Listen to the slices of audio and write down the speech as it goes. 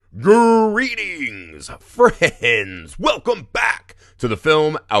Greetings, friends! Welcome back to the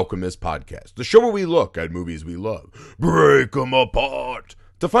Film Alchemist Podcast, the show where we look at movies we love, break them apart,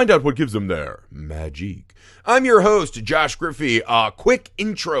 to find out what gives them their magic. I'm your host, Josh Griffey. A quick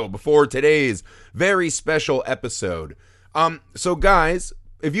intro before today's very special episode. So guys,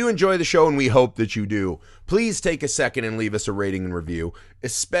 if you enjoy the show, and we hope that you do, please take a second and leave us a rating and review,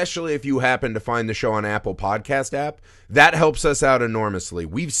 especially if you happen to find the show on Apple Podcast app. That helps us out enormously.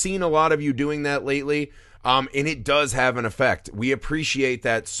 We've seen a lot of you doing that lately, and it does have an effect. We appreciate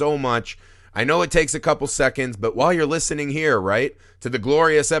that so much. I know it takes a couple seconds, but while you're listening here, right, to the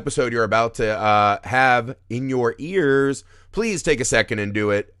glorious episode you're about to have in your ears, please take a second and do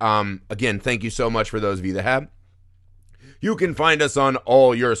it. Again, thank you so much for those of you that have. You can find us on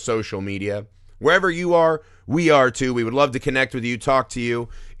all your social media. Wherever you are, we are too. We would love to connect with you, talk to you.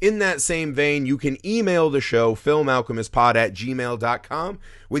 In that same vein, you can email the show, filmalchemistpod@gmail.com,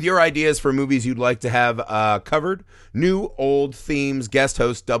 with your ideas for movies you'd like to have covered, new, old themes, guest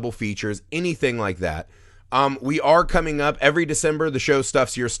hosts, double features, anything like that. We are coming up every December. The show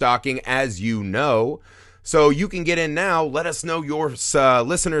stuffs your stocking, as you know. So you can get in now. Let us know your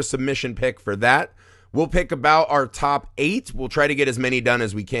listener submission pick for that. We'll pick about our top 8. We'll try to get as many done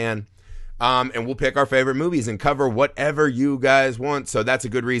as we can. And we'll pick our favorite movies and cover whatever you guys want. So that's a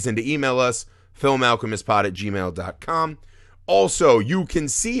good reason to email us, filmalchemistpod@gmail.com. Also, you can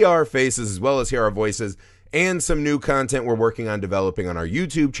see our faces as well as hear our voices and some new content we're working on developing on our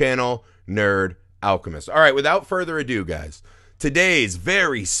YouTube channel, Nerd Alchemist. All right, without further ado, guys, today's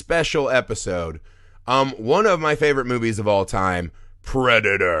very special episode, one of my favorite movies of all time,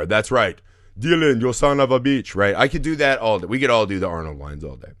 Predator. That's right. Dylan, you son of a bitch, right? I could do that all day. We could all do the Arnold lines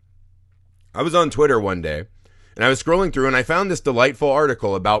all day. I was on Twitter one day, and I was scrolling through, and I found this delightful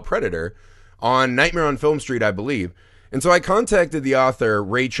article about Predator on Nightmare on Film Street, I believe. And so I contacted the author,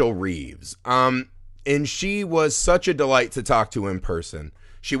 Rachel Reeves, and she was such a delight to talk to in person.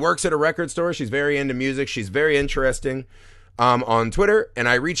 She works at a record store. She's very into music. She's very interesting on Twitter, and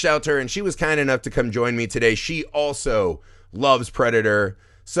I reached out to her, and she was kind enough to come join me today. She also loves Predator.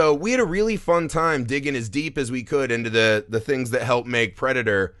 So we had a really fun time digging as deep as we could into the things that help make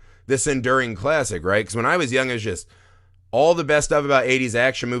Predator this enduring classic, right? Because when I was young, it was just all the best stuff about 80s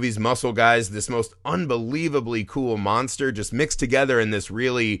action movies, muscle guys, this most unbelievably cool monster just mixed together in this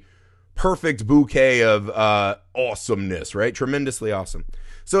really perfect bouquet of awesomeness, right? Tremendously awesome.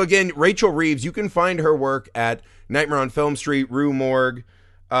 So again, Rachel Reeves, you can find her work at Nightmare on Film Street, Rue Morgue.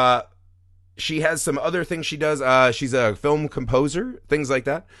 She has some other things she does. She's a film composer, things like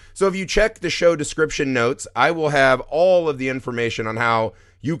that. So if you check the show description notes, I will have all of the information on how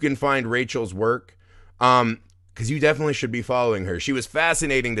you can find Rachel's work, because you definitely should be following her. She was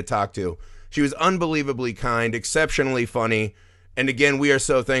fascinating to talk to. She was unbelievably kind, exceptionally funny, and again, we are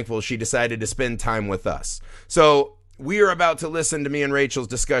so thankful she decided to spend time with us. So we are about to listen to me and Rachel's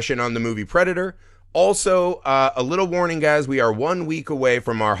discussion on the movie Predator. Also, a little warning, guys, we are 1 week away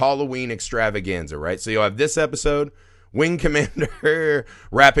from our Halloween extravaganza, right? So you'll have this episode, Wing Commander,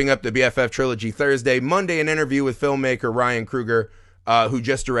 wrapping up the BFF trilogy Thursday. Monday, an interview with filmmaker Ryan Kruger, who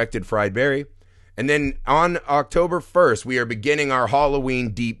just directed Fried Berry. And then on October 1st, we are beginning our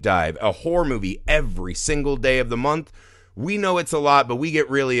Halloween deep dive, a horror movie every single day of the month. We know it's a lot, but we get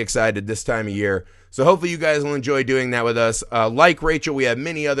really excited this time of year. So hopefully you guys will enjoy doing that with us. Like Rachel, we have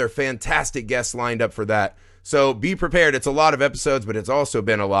many other fantastic guests lined up for that. So be prepared. It's a lot of episodes, but it's also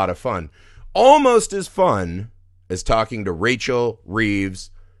been a lot of fun. Almost as fun as talking to Rachel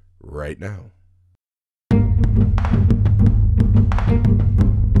Reeves right now.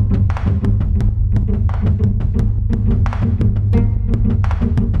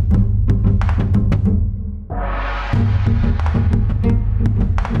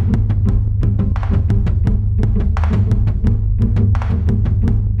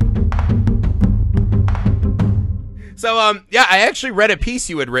 So, yeah, I actually read a piece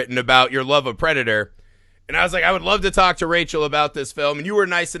you had written about your love of Predator, and I was like, I would love to talk to Rachel about this film, and you were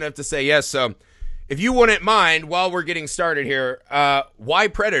nice enough to say yes. So if you wouldn't mind, while we're getting started here, why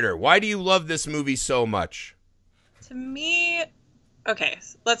Predator? Why do you love this movie so much? To me, okay,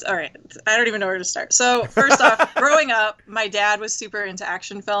 all right, I don't even know where to start. So first off, growing up, my dad was super into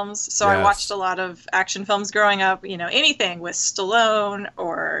action films, so yes. I watched a lot of action films growing up, anything with Stallone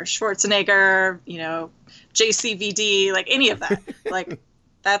or Schwarzenegger, JCVD, like any of that. Like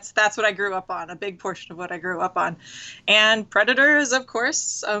that's what I grew up on, a big portion of what I grew up on. And Predator is, of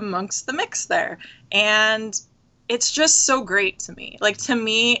course, amongst the mix there. And it's just so great to me. Like, to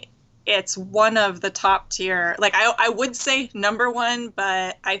me, it's one of the top tier. Like, I would say number one,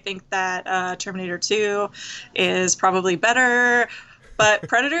 but I think that Terminator 2 is probably better. But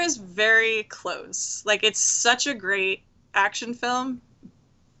Predator is very close. Like, it's such a great action film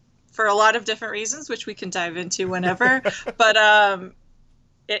for a lot of different reasons, which we can dive into whenever. But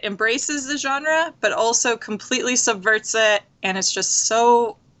it embraces the genre, but also completely subverts it, and it's just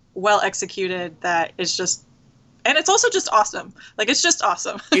so well executed that it's just, and it's also just awesome. Like, it's just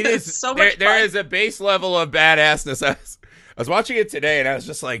awesome. It is so much there fun. is a base level of badassness. I was watching it today, and I was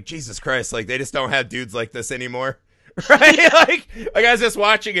just like, Jesus Christ! Like, they just don't have dudes like this anymore, right? Yeah. like I was just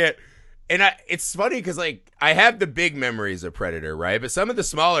watching it, and it's funny because like I have the big memories of Predator, right? But some of the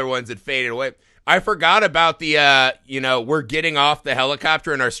smaller ones had faded away. I forgot about the we're getting off the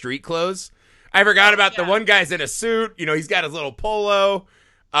helicopter in our street clothes. I forgot about the one guy's in a suit. He's got his little polo.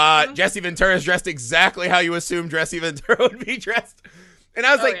 Jesse Ventura's dressed exactly how you assume Jesse Ventura would be dressed. And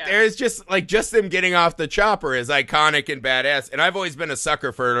I was there's just them getting off the chopper is iconic and badass. And I've always been a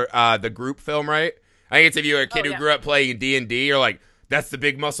sucker for the group film, right? I think if you're a kid who grew up playing D&D, you're like, that's the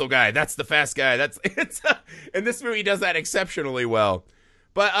big muscle guy, that's the fast guy, and this movie does that exceptionally well.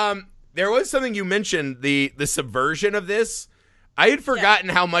 But there was something you mentioned, the subversion of this. I had forgotten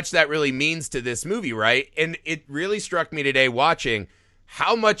how much that really means to this movie, right? And it really struck me today watching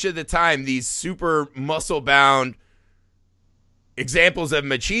how much of the time these super muscle-bound examples of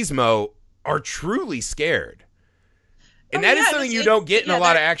machismo are truly scared. And that is something you don't get in a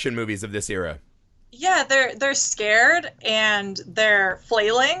lot of action movies of this era. Yeah, they're scared and they're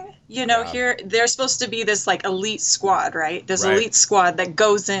flailing. Here they're supposed to be this like elite squad, right? This elite squad that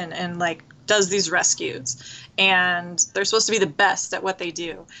goes in and like does these rescues. And they're supposed to be the best at what they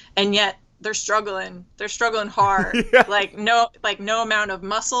do. And yet they're struggling. They're struggling hard. Like no amount of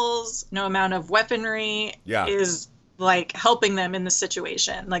muscles, no amount of weaponry is like helping them in the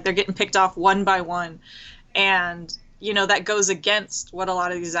situation. Like they're getting picked off one by one. And that goes against what a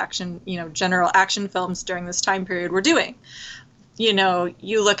lot of these general action films during this time period were doing.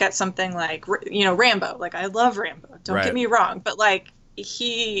 You look at something like, Rambo. Like, I love Rambo. Don't get me wrong. But, like,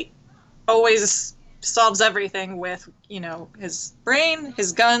 he always solves everything with, his brain,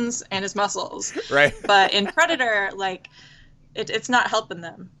 his guns, and his muscles. Right. But in Predator, like, it's not helping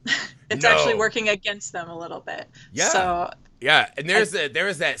them. It's actually working against them a little bit. Yeah. So, yeah. And there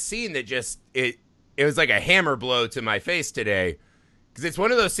was that scene that just, it was like a hammer blow to my face today, because it's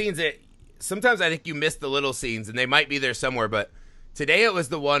one of those scenes that sometimes I think you miss the little scenes, and they might be there somewhere. But today it was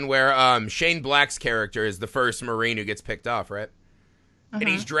the one where Shane Black's character is the first Marine who gets picked off, right? And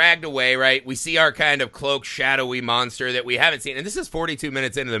he's dragged away, right? We see our kind of cloaked, shadowy monster that we haven't seen. And this is 42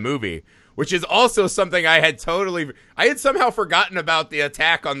 minutes into the movie, which is also something I had somehow forgotten about the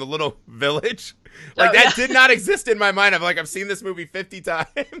attack on the little village. Like, that did not exist in my mind. I've seen this movie 50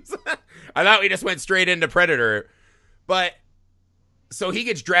 times. I thought we just went straight into Predator. But, so he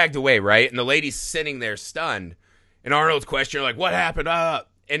gets dragged away, right? And the lady's sitting there stunned. And Arnold's questioning, like, what happened?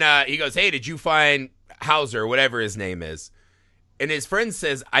 And he goes, hey, did you find Hauser, whatever his name is? And his friend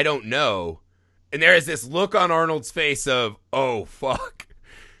says, I don't know. And there is this look on Arnold's face of, oh, fuck.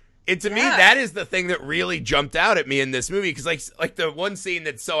 And to me, that is the thing that really jumped out at me in this movie. Because, like the one scene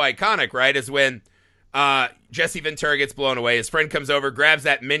that's so iconic, right, is when Jesse Ventura gets blown away. His friend comes over, grabs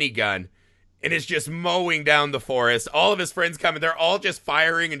that minigun, and is just mowing down the forest. All of his friends come, and they're all just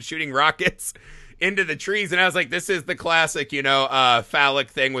firing and shooting rockets into the trees. And I was like, this is the classic, phallic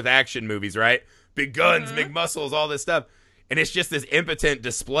thing with action movies, right? Big guns, big muscles, all this stuff. And it's just this impotent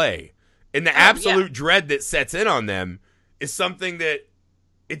display. And the absolute dread that sets in on them is something that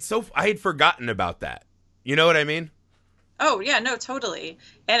I had forgotten about that. You know what I mean? Oh, yeah, no, totally.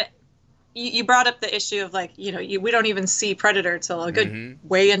 And you brought up the issue of, like, we don't even see Predator till a good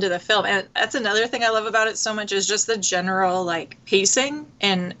way into the film. And that's another thing I love about it so much is just the general, like, pacing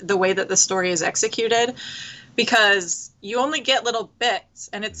and the way that the story is executed. Because you only get little bits,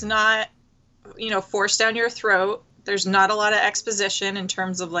 and it's not, forced down your throat. There's not a lot of exposition in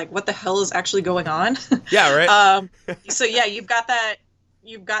terms of, like, what the hell is actually going on. Yeah, right. So, yeah, you've got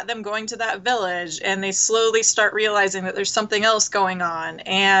them going to that village, and they slowly start realizing that there's something else going on,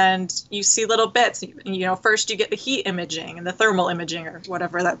 and you see little bits. First you get the heat imaging and the thermal imaging, or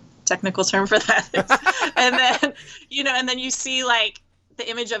whatever that technical term for that is. and then you see, like, the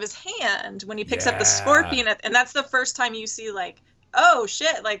image of his hand when he picks up the scorpion, and that's the first time you see, like, oh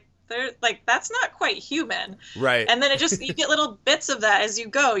shit, like, they're like, that's not quite human, right? And then you get little bits of that as you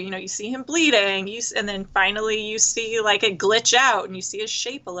go. You see him bleeding, and then finally you see, like, it glitch out, and you see his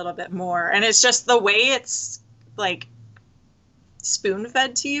shape a little bit more, and it's just the way it's, like, spoon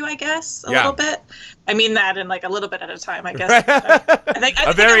fed to you, I guess, a little bit. I mean that in, like, a little bit at a time, I guess. I think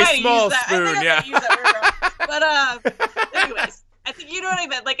a very small spoon, But anyways, I think you know what I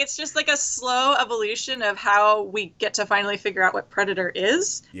meant. Like, it's just like a slow evolution of how we get to finally figure out what Predator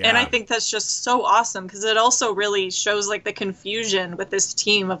is. Yeah. And I think that's just so awesome because it also really shows like the confusion with this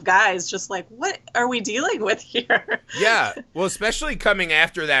team of guys. Just like, what are we dealing with here? Yeah. Well, especially coming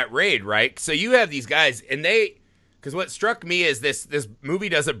after that raid, right? So you have these guys, and because what struck me is this movie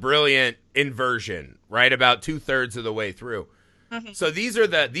does a brilliant inversion, right? About 2/3 of the way through. Mm-hmm. So these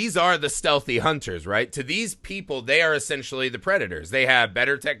are the stealthy hunters, right? To these people, they are essentially the predators. They have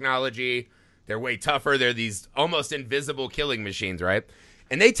better technology. They're way tougher. They're these almost invisible killing machines, right?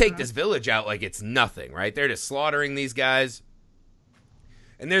 And they take this village out like it's nothing, right? They're just slaughtering these guys.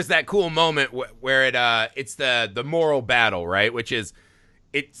 And there's that cool moment where it's the moral battle, right? Which is,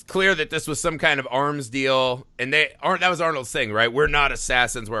 it's clear that this was some kind of arms deal, and that was Arnold's thing, right? We're not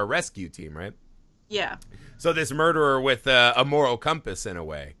assassins, we're a rescue team, right? Yeah. So this murderer with a moral compass in a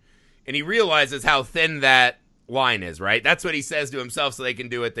way. And he realizes how thin that line is, right? That's what he says to himself so they can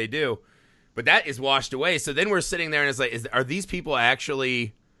do what they do. But that is washed away. So then we're sitting there and it's like, are these people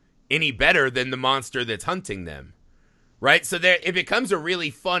actually any better than the monster that's hunting them? Right? So it becomes a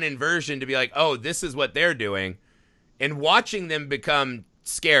really fun inversion to be like, oh, this is what they're doing. And watching them become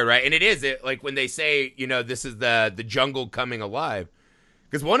scared, right? And like when they say, this is the jungle coming alive.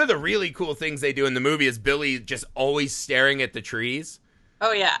 Because one of the really cool things they do in the movie is Billy just always staring at the trees.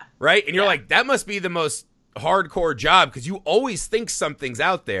 Oh, yeah. Right? And you're like, that must be the most hardcore job because you always think something's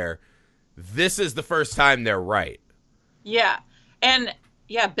out there. This is the first time they're right. Yeah. And,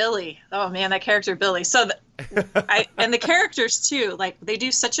 yeah, Billy. Oh, man, that character Billy. So, and the characters, too, like, they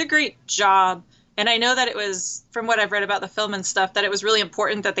do such a great job. And I know that it was, from what I've read about the film and stuff, that it was really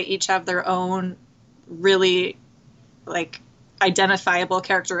important that they each have their own really, like, identifiable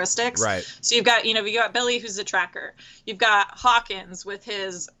characteristics. Right. So you got Billy, who's the tracker. You've got Hawkins with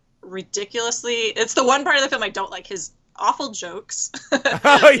his it's the one part of the film I don't like, his awful jokes.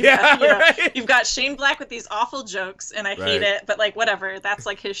 Oh, yeah. Right. You've got Shane Black with these awful jokes, and I hate it, but like, whatever. That's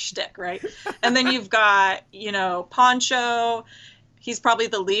like his shtick, right? And then you've got, Poncho. He's probably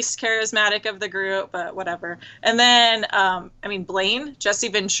the least charismatic of the group, but whatever. And then, Blaine, Jesse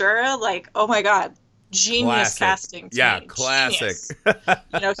Ventura, like, oh my God. Genius casting to me. Classic.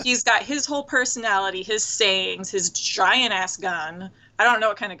 He's got his whole personality, his sayings, his giant ass gun. I don't know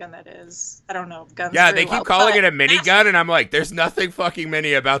what kind of gun that is. I don't know guns. Yeah, they keep calling it a minigun, and I'm like, there's nothing fucking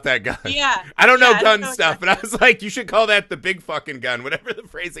mini about that gun. Yeah. I don't know gun stuff, but I was like, you should call that the big fucking gun, whatever the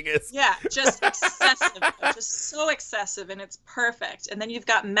phrasing is. Yeah, just excessive. Just so excessive, and it's perfect. And then you've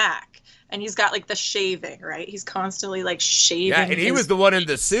got Mac, and he's got like the shaving, right? He's constantly like shaving. Yeah, and he was the one in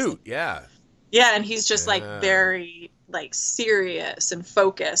the suit. Yeah. Yeah, and he's just like very like serious and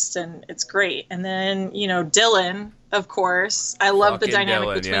focused, and it's great. And then Dylan, of course, I love the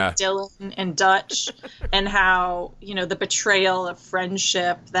dynamic between Dylan and Dutch, and how the betrayal of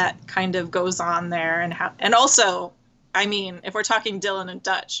friendship that kind of goes on there, and also, if we're talking Dylan and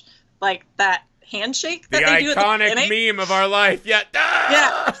Dutch, like that handshake that they do at the iconic meme of our life. Yeah.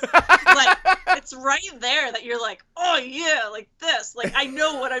 Like, it's right there that you're like, oh yeah, like this, like I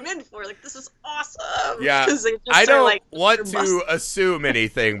know what I'm in for, like this is awesome. Yeah, I don't want to assume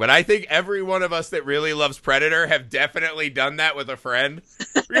anything, but I think every one of us that really loves Predator have definitely done that with a friend.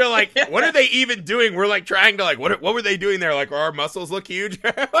 You're like, what are they even doing? We're like trying to like, what were they doing there? Like, our muscles look huge.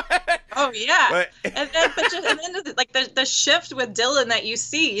 Oh yeah, and then like the shift with Dylan that you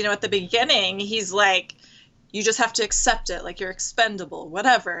see, at the beginning, he's like, you just have to accept it, like you're expendable,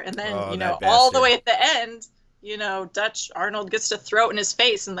 whatever. And then all the way at the end, Dutch Arnold gets to throw it in his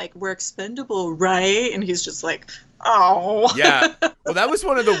face and like, we're expendable, right? And he's just like, oh. Yeah. Well, that was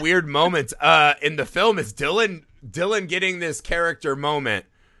one of the weird moments in the film is Dylan getting this character moment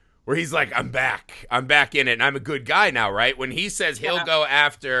where he's like, I'm back in it, and I'm a good guy now, right? When he says he'll go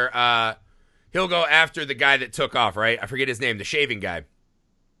after the guy that took off, right? I forget his name, the shaving guy.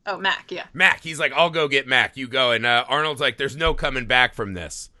 Oh, Mac, yeah. Mac, he's like, I'll go get Mac, you go. And Arnold's like, there's no coming back from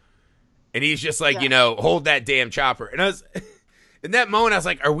this. And he's just like, hold that damn chopper. And I was, in that moment, I was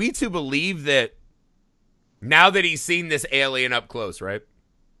like, are we to believe that now that he's seen this alien up close, right?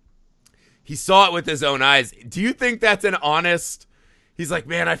 He saw it with his own eyes. Do you think that's an honest... He's like,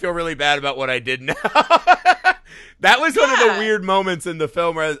 man, I feel really bad about what I did now. That was one of the weird moments in the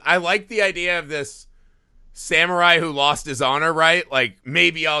film where I like the idea of this samurai who lost his honor, right? Like,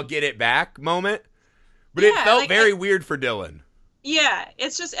 maybe I'll get it back moment. But it felt very weird for Dylan. Yeah,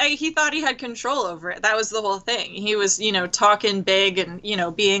 it's just, he thought he had control over it. That was the whole thing. He was, talking big and,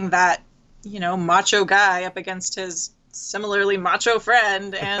 being that, macho guy up against his similarly macho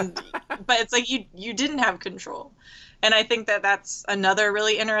friend. And, but it's like, you didn't have control. And I think that that's another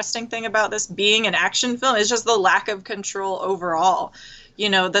really interesting thing about this being an action film is just the lack of control overall. You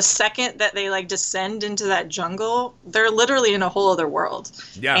know, the second that they like descend into that jungle, they're literally in a whole other world.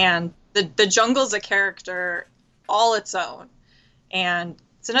 Yeah. And the jungle's a character all its own. And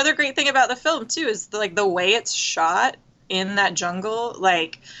it's another great thing about the film too is the way it's shot in that jungle.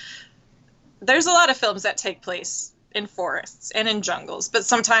 Like, there's a lot of films that take place in forests and in jungles, but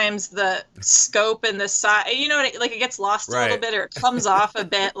sometimes the scope and the size, you know, like it gets lost a little bit, or it comes off a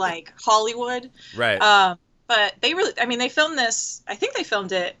bit like Hollywood. Right. But they really, I mean, they filmed this. I think they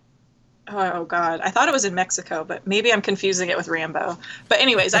filmed it. Oh God, I thought it was in Mexico, but maybe I'm confusing it with Rambo. But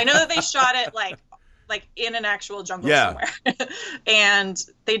anyways, I know that they shot it like in an actual jungle somewhere, and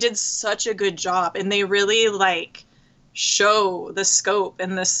they did such a good job, and they really like show the scope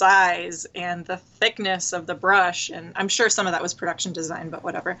and the size and the thickness of the brush, and I'm sure some of that was production design, but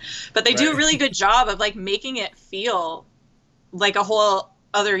whatever. But they do a really good job of like making it feel like a whole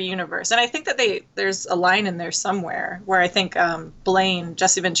other universe. And I think that there's a line in there somewhere where I think Blaine,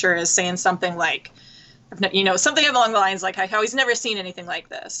 Jesse Ventura, is saying something like, you know, something along the lines like how he's never seen anything like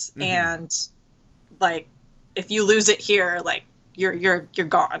this, and like if you lose it here, like you're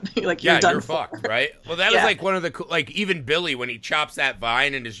gone. Like you're done. You're fucked, right? Well, that was like one of the like even Billy when he chops that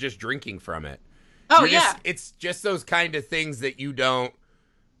vine and is just drinking from it. Oh yeah, it's just those kind of things that you don't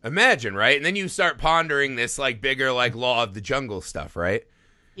imagine, right? And then you start pondering this like bigger like law of the jungle stuff, right?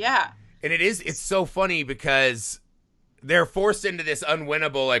 Yeah. And it's so funny because they're forced into this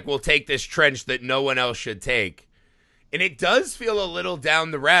unwinnable, like, we'll take this trench that no one else should take. And it does feel a little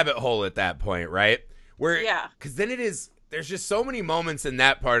down the rabbit hole at that point, right? Because then there's just so many moments in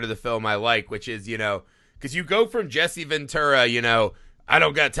that part of the film I like, which is, you know, because you go from Jesse Ventura, you know, I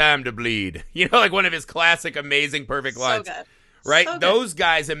don't got time to bleed. You know, like one of his classic, amazing, perfect lines. So good. Right? So good. Those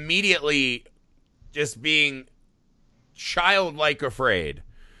guys immediately just being childlike afraid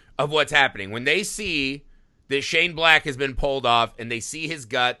of what's happening. When they see that Shane Black has been pulled off and they see his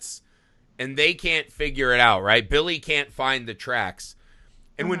guts and they can't figure it out, right? Billy can't find the tracks.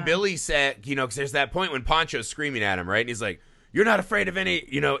 And when Billy said, you know, because there's that point when Pancho's screaming at him, right? And he's like, you're not afraid of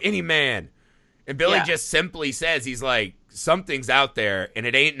any man. And Billy just simply says, he's like, something's out there and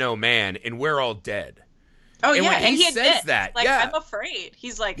it ain't no man and we're all dead. Oh, and yeah. When he says admits, that, like, I'm afraid.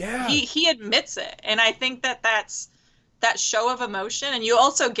 He's like, he admits it. And I think that's that show of emotion. And you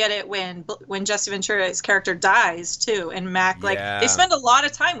also get it when Jesse Ventura's character dies too. And Mac, like, they spend a lot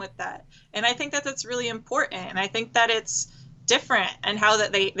of time with that. And I think that that's really important. And I think that it's different, and how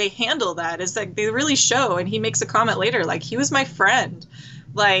that they handle that is like they really show. And he makes a comment later, like, he was my friend.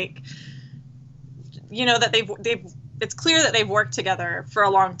 Like, you know, that it's clear that they've worked together for a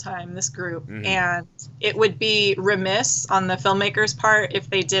long time, this group. And it would be remiss on the filmmakers' part if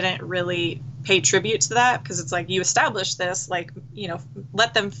they didn't really pay tribute to that, because it's like, you established this, like, you know,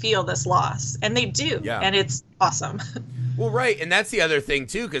 let them feel this loss, and they do. And it's awesome. Well, right, and that's the other thing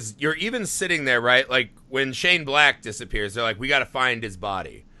too, because you're even sitting there, right, like when Shane Black disappears, they're like, we got to find his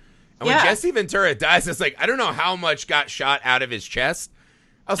body. And when Jesse Ventura dies, it's like, I don't know how much got shot out of his chest.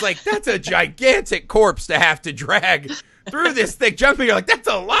 I was like, that's a gigantic corpse to have to drag through this thick jungle. You're like, that's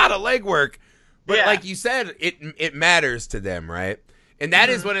a lot of legwork. But like you said, it matters to them, right? And that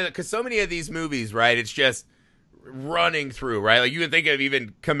is one of the, because so many of these movies, right, it's just running through, right? Like, you can think of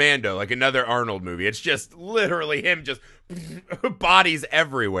even Commando, like another Arnold movie. It's just literally him just bodies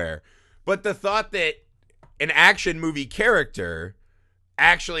everywhere. But the thought that an action movie character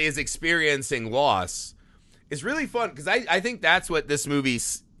actually is experiencing loss is really fun, because I think that's what this movie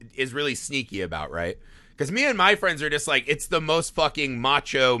is really sneaky about, right? Because me and my friends are just like, it's the most fucking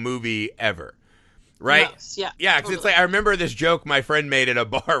macho movie ever. Right? Most, yeah. Yeah, because it's like, I remember this joke my friend made at a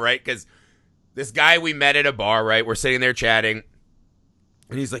bar, right? Because this guy we met at a bar, right? We're sitting there chatting.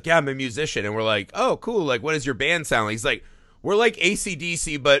 And he's like, yeah, I'm a musician. And we're like, oh, cool. Like, what does your band sound like? He's like, we're like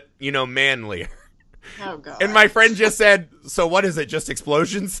AC/DC, but, you know, manlier. Oh, God. And my friend just said, so what is it? Just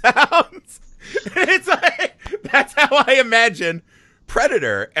explosion sounds? And it's like, that's how I imagine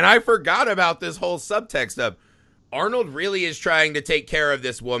Predator. And I forgot about this whole subtext of Arnold really is trying to take care of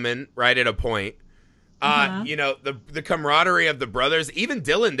this woman, right, at a point. You know, the camaraderie of the brothers, even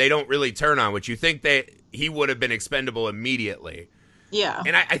Dylan, they don't really turn on, which you think that he would have been expendable immediately. Yeah.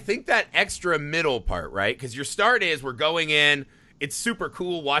 And I think that extra middle part, right? Because your start is, we're going in, it's super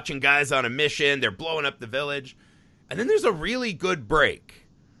cool watching guys on a mission, they're blowing up the village. And then there's a really good break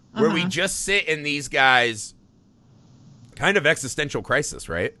where we just sit in these guys' kind of existential crisis,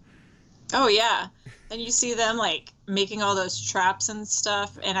 right? Oh, yeah. And you see them, like, making all those traps and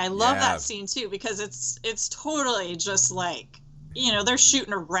stuff. And I love that scene, too, because it's totally just, like, they're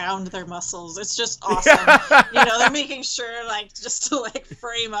shooting around their muscles. It's just awesome. They're making sure, like, just to, like,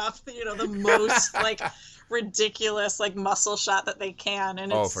 frame up, the most, like, ridiculous, like, muscle shot that they can.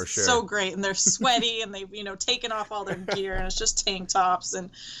 And it's for sure. So great. And they're sweaty and they've, taken off all their gear, and it's just tank tops. And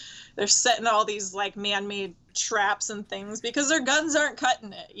they're setting all these, like, man-made traps and things because their guns aren't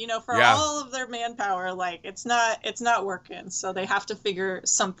cutting it, for all of their manpower. Like, it's not working. So they have to figure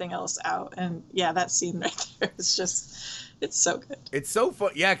something else out. And yeah, that scene right there is just, it's so good. It's so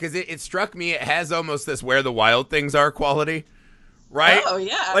fun. Yeah, because it struck me, it has almost this Where the Wild Things Are quality, right? Oh,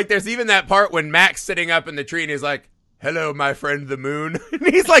 yeah. Like, there's even that part when Mac's sitting up in the tree and he's like, hello, my friend, the moon. And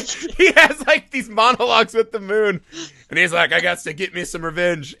he's like, he has like these monologues with the moon. And he's like, I got to get me some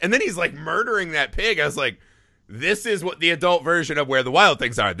revenge. And then he's like murdering that pig. I was like, this is what the adult version of Where the Wild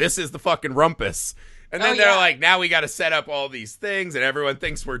Things Are. This is the fucking rumpus. And then they're like, now we got to set up all these things and everyone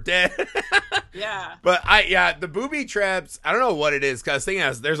thinks we're dead. Yeah. But the booby traps, I don't know what it is. Because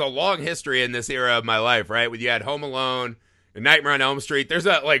there's a long history in this era of my life, right? When you had Home Alone and Nightmare on Elm Street. There's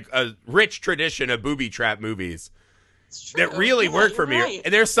a rich tradition of booby trap movies that really worked for me. Right.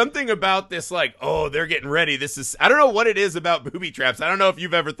 And there's something about this, like, oh, they're getting ready. I don't know what it is about booby traps. I don't know if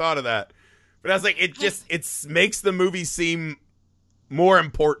you've ever thought of that. But I was like, it makes the movie seem more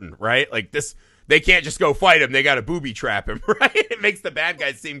important, right? Like this, they can't just go fight him. They got to booby trap him, right? It makes the bad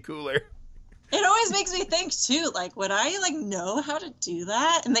guys seem cooler. It always makes me think too, like, would I like know how to do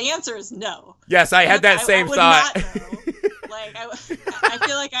that? And the answer is no. Yes, I had that same thought. Not know. Like, I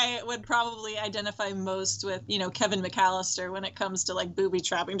feel like I would probably identify most with, Kevin McAllister when it comes to like booby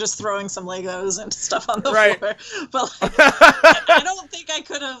trapping, just throwing some Legos and stuff on the floor. But like, I don't think I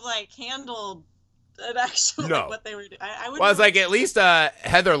could have like handled it actually, like, what they were doing. I was like, at least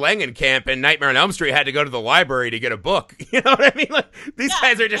Heather Langenkamp in Nightmare on Elm Street had to go to the library to get a book. You know what I mean? Like, these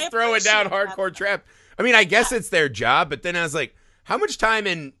guys are just throwing down hardcore trap. I mean, I guess it's their job, but then I was like, how much time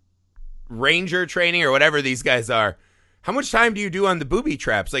in ranger training or whatever these guys are, how much time do you do on the booby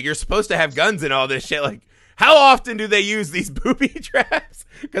traps? Like, you're supposed to have guns and all this shit. Like, how often do they use these booby traps?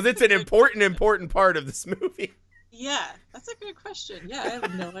 Because it's an important part of this movie. Yeah, that's a good question. Yeah, I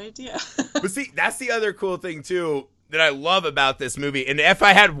have no idea. But see, that's the other cool thing, too, that I love about this movie. And if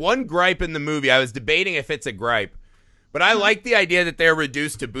I had one gripe in the movie, I was debating if it's a gripe. But I like the idea that they're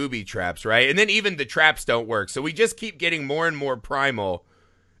reduced to booby traps, right? And then even the traps don't work. So we just keep getting more and more primal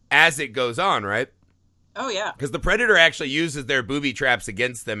as it goes on, right? Oh, yeah. Because the Predator actually uses their booby traps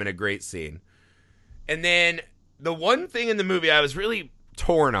against them in a great scene. And then the one thing in the movie I was really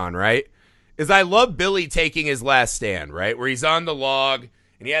torn on, right, is I love Billy taking his last stand, right, where he's on the log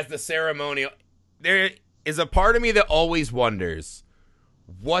and he has the ceremonial. There is a part of me that always wonders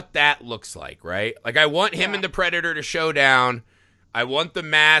what that looks like, right? Like, I want him and the Predator to show down. I want the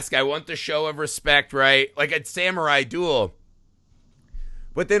mask. I want the show of respect, right? Like a samurai duel.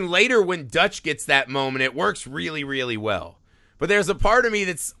 But then later when Dutch gets that moment, it works really, really well. But there's a part of me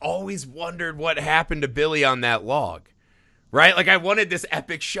that's always wondered what happened to Billy on that log, right? Like, I wanted this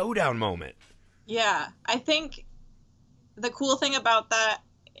epic showdown moment. Yeah, I think the cool thing about that,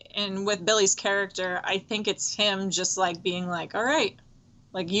 and with Billy's character, I think it's him just, like, being like, all right,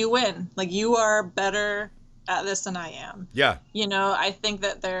 like, you win. Like, you are better at this than I am. Yeah. I think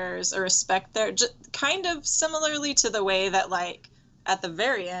that there's a respect there, just kind of similarly to the way that, like, at the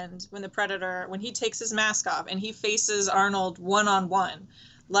very end, when the Predator, when he takes his mask off and he faces Arnold one-on-one,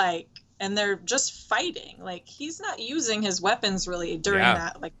 like, and they're just fighting. Like, he's not using his weapons really during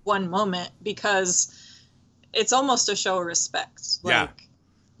that, like, one moment, because it's almost a show of respect. Like,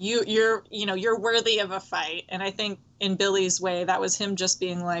 you're worthy of a fight. And I think in Billy's way, that was him just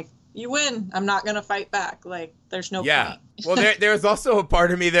being like, you win. I'm not going to fight back. Like, there's no point. Well, there's also a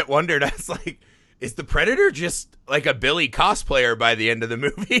part of me that wondered, I was like, is the Predator just like a Billy cosplayer by the end of the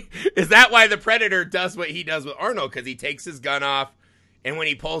movie? Is that why the Predator does what he does with Arnold? Because he takes his gun off, and when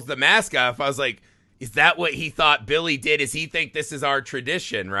he pulls the mask off, I was like, is that what he thought Billy did? Is he think this is our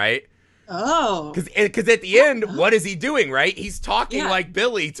tradition, right? Oh. Because at the end, what is he doing, right? He's talking like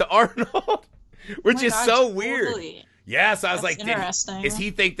Billy to Arnold, which is so weird. Yeah, so I was like, is he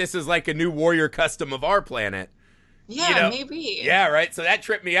think this is like a new warrior custom of our planet? Yeah, maybe. Yeah, right? So that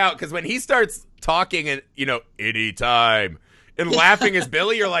tripped me out, because when he starts talking and, anytime, and laughing as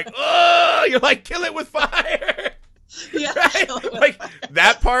Billy, you're like, oh, you're like, kill it with fire. Yeah, right? Like,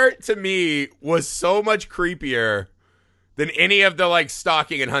 that part to me was so much creepier than any of the, like,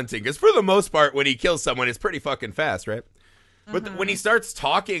 stalking and hunting. Because for the most part, when he kills someone, it's pretty fucking fast, right? But when he starts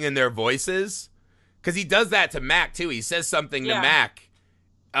talking in their voices, because he does that to Mac, too. He says something to Mac,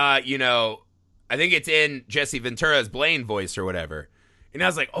 I think it's in Jesse Ventura's Blaine voice or whatever. And I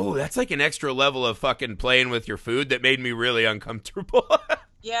was like, oh, that's like an extra level of fucking playing with your food that made me really uncomfortable.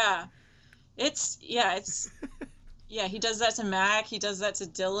 Yeah. Yeah, he does that to Mac. He does that to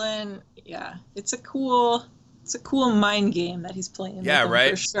Dylan. Yeah, it's a cool mind game that he's playing. Yeah, with them, right.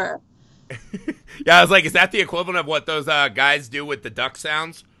 for sure. Yeah, I was like, is that the equivalent of what those guys do with the duck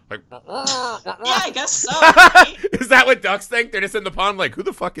sounds? Like, yeah, I guess so. Right? Is that what ducks think? They're just in the pond, like, who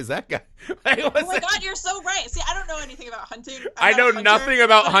the fuck is that guy? Like, oh my god, you're so right. See, I don't know anything about hunting. I know nothing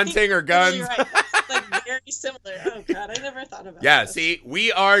about hunting or guns. You're right. That's like very similar. Oh god, I never thought about. Yeah, this. see,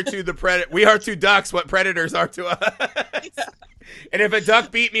 we are to ducks what predators are to us. Yeah. And if a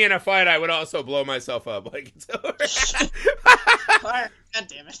duck beat me in a fight, I would also blow myself up. Like, it's over. God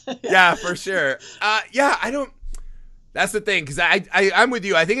damn it. Yeah, for sure. Yeah, I don't. That's the thing, because I'm with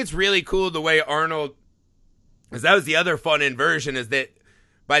you. I think it's really cool the way Arnold, because that was the other fun inversion, is that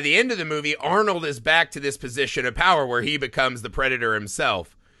by the end of the movie, Arnold is back to this position of power where he becomes the Predator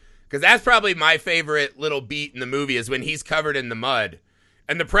himself. Because that's probably my favorite little beat in the movie, is when he's covered in the mud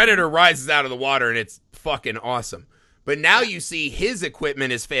and the Predator rises out of the water, and it's fucking awesome. But now you see his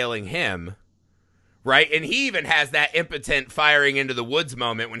equipment is failing him, right? And he even has that impotent firing into the woods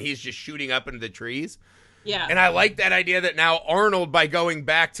moment when he's just shooting up into the trees. Yeah. And I like that idea that now Arnold, by going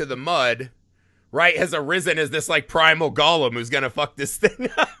back to the mud, right, has arisen as this like primal golem who's going to fuck this thing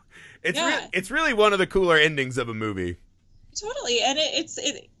up. It's really one of the cooler endings of a movie. Totally. And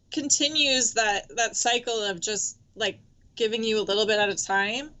it continues that cycle of just like giving you a little bit at a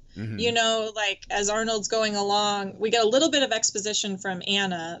time. Mm-hmm. You know, like as Arnold's going along, we get a little bit of exposition from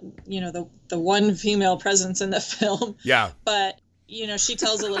Anna, you know, the one female presence in the film. Yeah. But you know, she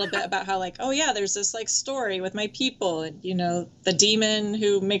tells a little bit about how, like, oh, yeah, there's this, like, story with my people. And, you know, the demon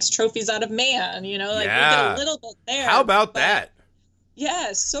who makes trophies out of man, you know, like, we get a little bit there. How about that?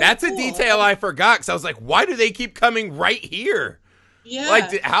 Yeah, so that's cool. A detail I forgot, because I was like, why do they keep coming right here? Yeah.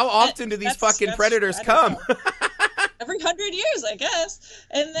 Like, how often do these fucking predators come? Every 100 years, I guess.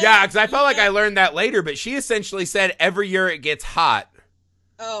 And then, yeah, because I felt like I learned that later, but she essentially said every year it gets hot.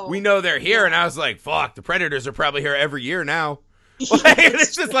 Oh. We know they're here, and I was like, fuck, the predators are probably here every year now. Like,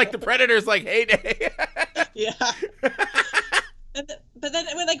 it's just like the Predator's like heyday. Yeah. But then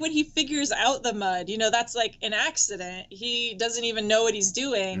when he figures out the mud, you know, that's like an accident. He doesn't even know what he's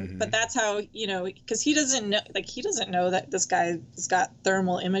doing, mm-hmm. but that's how, you know, because he doesn't know that this guy has got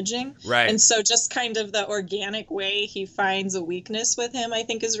thermal imaging. Right. And so just kind of the organic way he finds a weakness with him, I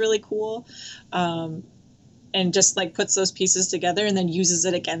think is really cool. And just like puts those pieces together and then uses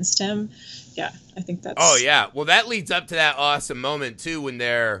it against him. Yeah, I think that's... Oh, yeah. Well, that leads up to that awesome moment, too, when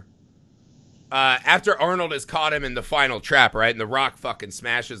they're... after Arnold has caught him in the final trap, right? And the rock fucking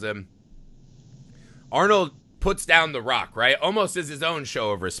smashes him. Arnold puts down the rock, right? Almost as his own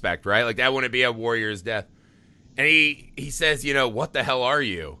show of respect, right? Like, that wouldn't be a warrior's death. And he says, you know, what the hell are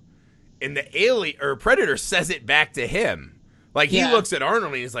you? And the Predator says it back to him. Like, he looks at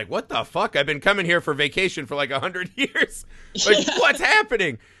Arnold and he's like, what the fuck? I've been coming here for vacation for like 100 years. Like, what's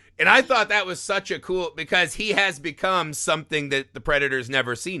happening? And I thought that was such a cool, because he has become something that the Predator's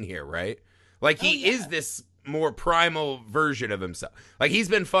never seen here, right? Like, he is this more primal version of himself. Like, he's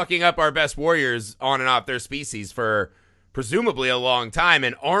been fucking up our best warriors on and off their species for presumably a long time.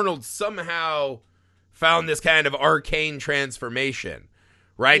 And Arnold somehow found this kind of arcane transformation,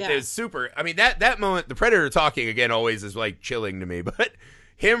 right? That is super. I mean, that moment, the Predator talking again always is like chilling to me. But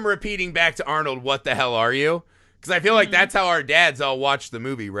him repeating back to Arnold, what the hell are you? Because I feel like that's how our dads all watch the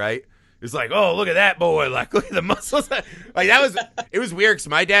movie, right? It's like, oh, look at that boy. Like, look at the muscles. Like, it was weird because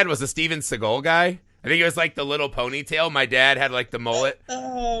my dad was a Steven Seagal guy. I think it was like the little ponytail. My dad had like the mullet.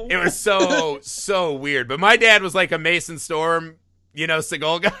 Oh. It was so weird. But my dad was like a Mason Storm, you know,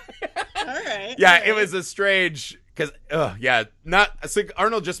 Seagal guy. All right. Yeah, all right. It was a strange, because,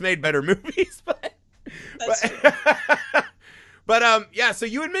 Arnold just made better movies. That's true. But, yeah, so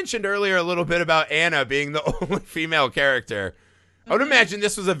you had mentioned earlier a little bit about Anna being the only female character. I would imagine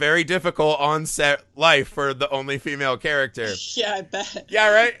this was a very difficult on-set life for the only female character. Yeah, I bet.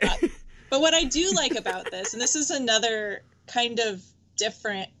 Yeah, right? But what I do like about this, and this is another kind of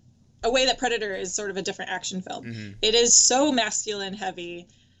different, a way that Predator is sort of a different action film. Mm-hmm. It is so masculine heavy,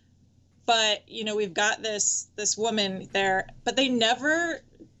 but, you know, we've got this woman there, but they never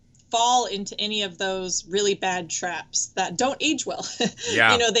fall into any of those really bad traps that don't age well.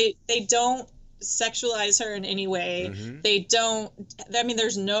 Yeah. You know, they don't sexualize her in any way. Mm-hmm. They don't, I mean,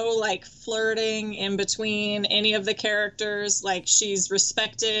 there's no like flirting in between any of the characters. Like, she's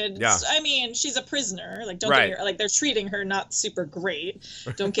respected. Yeah. I mean, she's a prisoner. Like, don't get me, like, they're treating her not super great.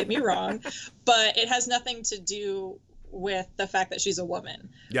 Don't get me wrong. But it has nothing to do with the fact that she's a woman.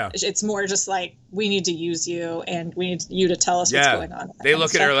 Yeah. It's more just like, we need to use you and we need you to tell us what's going on. They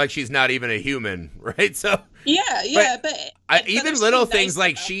look at her like she's not even a human, right? So but even little things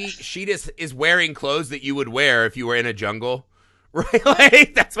like she just is wearing clothes that you would wear if you were in a jungle, right?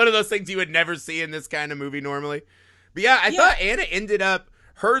 Like that's one of those things you would never see in this kind of movie normally. But I thought Anna ended up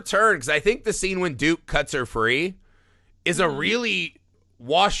her turn, because I think the scene when Duke cuts her free is a really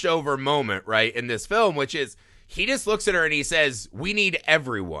washed over moment, right, in this film, which is he just looks at her and he says, "We need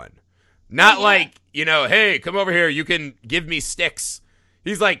everyone." Not like, hey, come over here, you can give me sticks.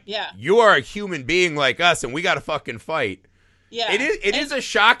 He's like, you are a human being like us, and we got to fucking fight. Yeah. It is a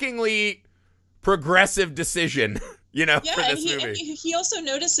shockingly progressive decision, for this movie. And he also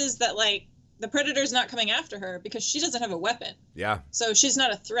notices that, like, the Predator's not coming after her because she doesn't have a weapon. Yeah. So she's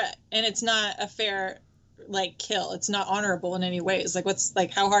not a threat, and it's not a fair, like, kill. It's not honorable in any ways.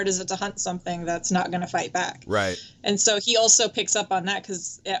 Like, how hard is it to hunt something that's not going to fight back? Right. And so he also picks up on that,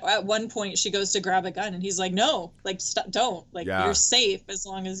 because at one point she goes to grab a gun and he's like, no, like, don't. Like, you're safe as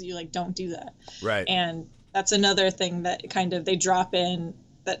long as you, like, don't do that. Right. And that's another thing that kind of they drop in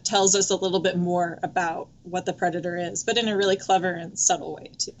that tells us a little bit more about what the Predator is, but in a really clever and subtle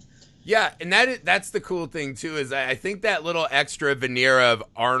way, too. Yeah, and that's the cool thing, too, is I think that little extra veneer of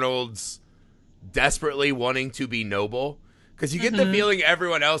Arnold's desperately wanting to be noble, because you get the feeling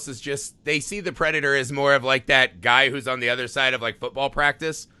everyone else is just, they see the Predator as more of like that guy who's on the other side of like football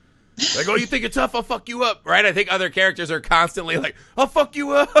practice. Like, oh, you think you're tough? I'll fuck you up, right? I think other characters are constantly like, I'll fuck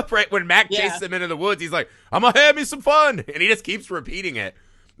you up, right? When Mac chases him into the woods, he's like, I'm gonna have me some fun, and he just keeps repeating it.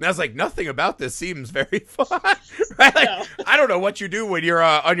 And I was like, nothing about this seems very fun, right? Like, no. I don't know what you do when you're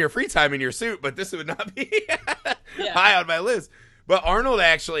on your free time in your suit, but this would not be high on my list. But Arnold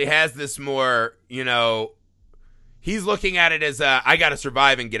actually has this more, he's looking at it as I got to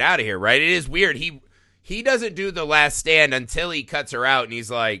survive and get out of here, right? It is weird. He doesn't do the last stand until he cuts her out, and he's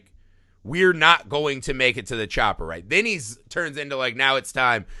like, we're not going to make it to the chopper, right? Then he turns into like, now it's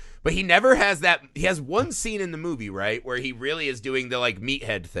time. But he never has that. He has one scene in the movie, right, where he really is doing the like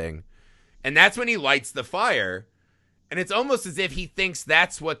meathead thing. And that's when he lights the fire. And it's almost as if he thinks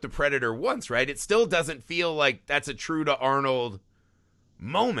that's what the Predator wants, right? It still doesn't feel like that's a true to Arnold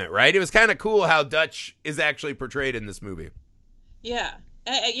moment, right? It was kind of cool how Dutch is actually portrayed in this movie. Yeah.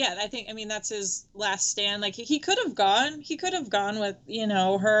 I think, that's his last stand. Like, he could have gone with,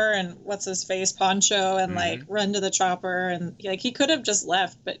 her and what's his face, Poncho, and like run to the chopper, and like he could have just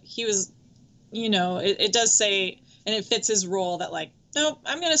left, but he was, it does say, and it fits his role that like, nope,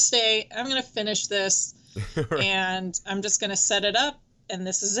 I'm going to stay, I'm going to finish this, and I'm just going to set it up, and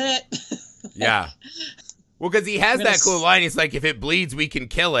this is it. Yeah. Well, because he has that cool line, he's like, if it bleeds, we can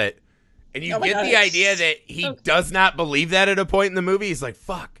kill it. And you get the idea that he does not believe that at a point in the movie. He's like,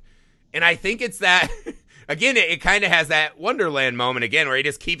 fuck. And I think it's that, again, it kind of has that Wonderland moment again, where he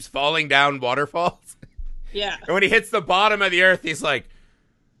just keeps falling down waterfalls. Yeah. And when he hits the bottom of the earth, he's like,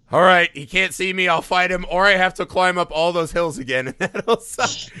 all right, he can't see me, I'll fight him, or I have to climb up all those hills again, and that'll suck.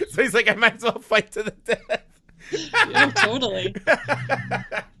 So he's like, I might as well fight to the death. Yeah, totally.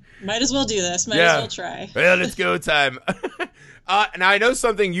 Might as well do this. Might as well try. Well, it's go time. Now, I know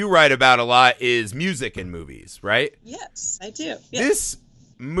something you write about a lot is music in movies, right? Yes, I do. Yes. This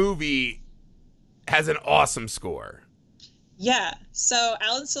movie has an awesome score. Yeah. So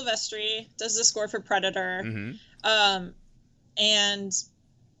Alan Silvestri does the score for Predator. And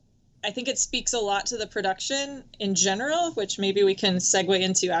I think it speaks a lot to the production in general, which maybe we can segue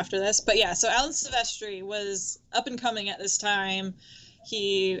into after this. But yeah, so Alan Silvestri was up and coming at this time.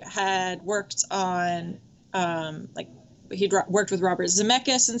 He had worked on, he'd worked with Robert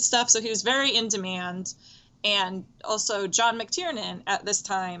Zemeckis and stuff, so he was very in demand. And also John McTiernan at this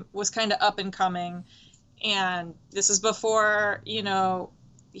time was kind of up and coming. And this is before,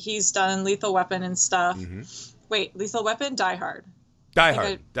 he's done Lethal Weapon and stuff. Wait, Lethal Weapon? Die Hard. Die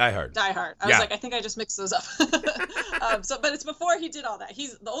Hard. I was like, I think I just mixed those up. But it's before he did all that.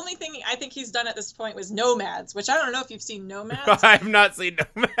 The only thing I think he's done at this point was Nomads, which I don't know if you've seen Nomads. I have not seen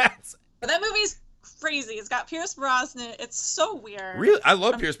Nomads. But that movie's crazy. It's got Pierce Brosnan. It's so weird. Really? I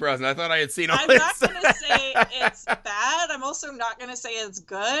love Pierce Brosnan. I thought I had seen all I'm this. not going to say it's bad. I'm also not going to say it's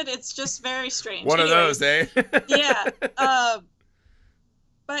good. It's just very strange. One of those, eh? Yeah.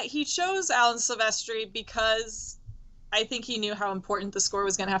 But he chose Alan Silvestri because I think he knew how important the score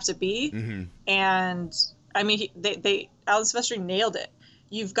was going to have to be. And Alan Silvestri nailed it.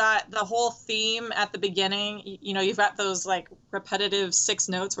 You've got the whole theme at the beginning. You've got those like repetitive 6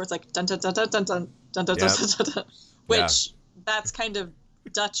 notes where it's like dun dun dun dun dun dun dun dun dun dun dun, which that's kind of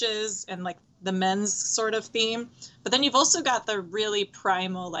Dutch's and like the men's sort of theme. But then you've also got the really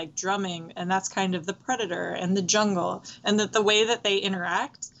primal like drumming, and that's kind of the Predator and the jungle, and the way that they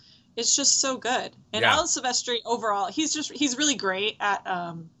interact is just so good. And Alan Silvestri overall, he's really great at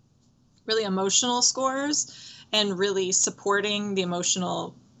really emotional scores and really supporting the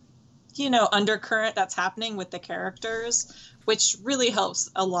emotional, undercurrent that's happening with the characters, which really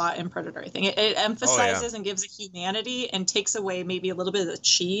helps a lot in Predator. I think it emphasizes and gives a humanity and takes away maybe a little bit of the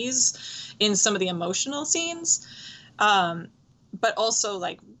cheese in some of the emotional scenes, but also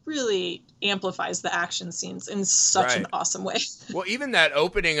like really amplifies the action scenes in such an awesome way. Well, even that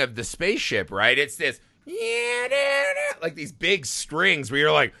opening of the spaceship, right? It's this, like these big strings where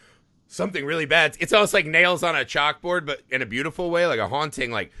you're like, something really bad. It's almost like nails on a chalkboard, but in a beautiful way, like a haunting,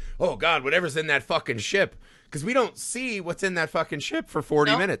 like, oh God, whatever's in that fucking ship. Because we don't see what's in that fucking ship for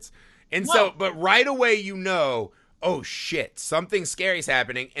 40 minutes. And so, but right away, oh shit, something scary's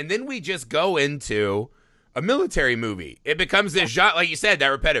happening. And then we just go into a military movie. It becomes this genre, like you said, that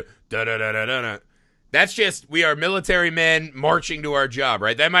repetitive, da-da-da-da-da-da. That's just, we are military men marching to our job,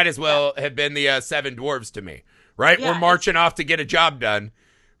 right? That might as well have been the Seven Dwarves to me, right? We're marching off to get a job done.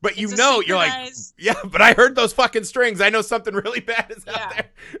 But you're like, but I heard those fucking strings. I know something really bad is out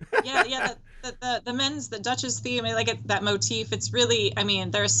there. The Dutch's theme, I like that motif. It's really,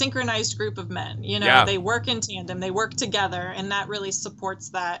 they're a synchronized group of men. They work in tandem, they work together, and that really supports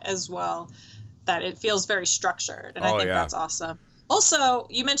that as well. That it feels very structured, and I think that's awesome. Also,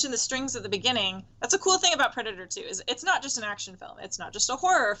 you mentioned the strings at the beginning. That's a cool thing about Predator 2 is it's not just an action film. It's not just a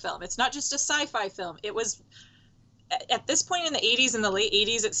horror film. It's not just a sci-fi film. It was. At this point in the 80s and the late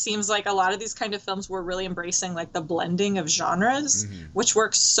 80s, it seems like a lot of these kind of films were really embracing like the blending of genres, which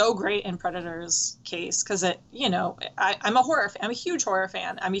works so great in Predator's case because I'm a horror fan. I'm a huge horror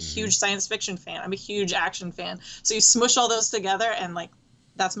fan. I'm a huge science fiction fan. I'm a huge action fan. So you smush all those together and like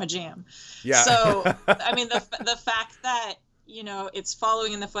that's my jam. Yeah. So the fact that it's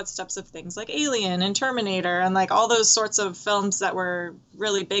following in the footsteps of things like Alien and Terminator and like all those sorts of films that were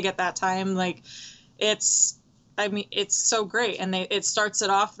really big at that time, like it's so great, and it starts it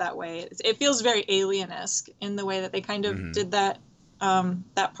off that way. It feels very Alien-esque in the way that they kind of did that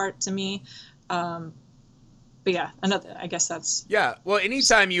that part to me. But yeah, I guess that's... Yeah, well,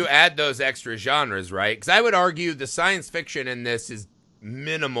 anytime you add those extra genres, right? Because I would argue the science fiction in this is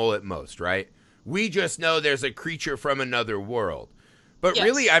minimal at most, right? We just know there's a creature from another world. But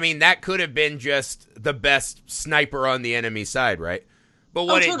really, that could have been just the best sniper on the enemy side, right? But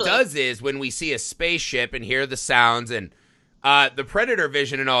what it does is when we see a spaceship and hear the sounds and the Predator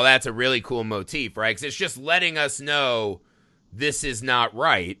vision and all that's a really cool motif, right? Because it's just letting us know this is not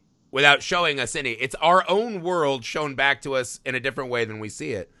right without showing us any. It's our own world shown back to us in a different way than we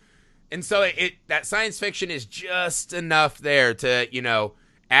see it. And so that science fiction is just enough there to,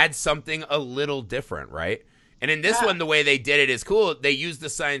 add something a little different, right? And in this one, the way they did it is cool. They used the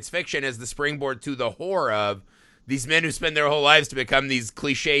science fiction as the springboard to the horror of these men who spend their whole lives to become these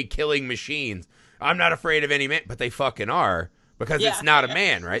cliche killing machines. I'm not afraid of any man, but they fucking are because it's not a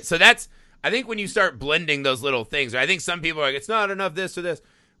man, right? So I think when you start blending those little things, I think some people are like, it's not enough this or this.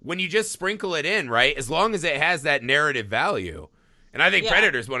 When you just sprinkle it in, right, as long as it has that narrative value. And I think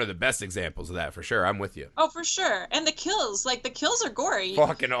Predator is one of the best examples of that, for sure. I'm with you. Oh, for sure. And the kills are gory.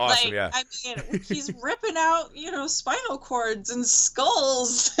 Fucking awesome, he's ripping out, spinal cords and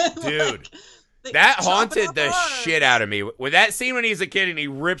skulls. Dude. That haunted the shit out of me. With that scene when he's a kid and he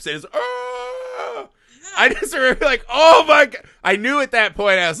rips it, I just remember like, oh my God. I knew at that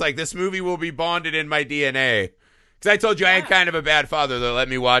point, I was like, this movie will be bonded in my DNA. Because I told you I had kind of a bad father that let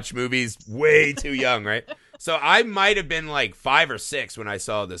me watch movies way too young, right? So I might have been like 5 or 6 when I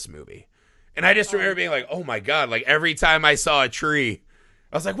saw this movie. And I just remember being like, oh my God, like every time I saw a tree,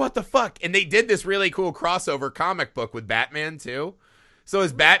 I was like, what the fuck? And they did this really cool crossover comic book with Batman too. So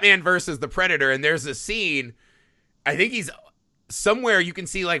it's Batman versus the Predator, and there's a scene, I think he's somewhere you can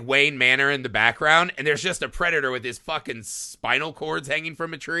see like Wayne Manor in the background, and there's just a Predator with his fucking spinal cords hanging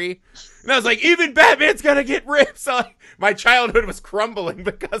from a tree. And I was like, even Batman's gonna get ripped. So like, my childhood was crumbling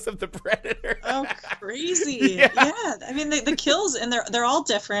because of the Predator. Oh, crazy. Yeah. The kills, and they're all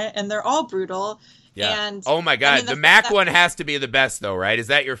different, and they're all brutal. Yeah. And oh my God, the Mac one has to be the best though, right? Is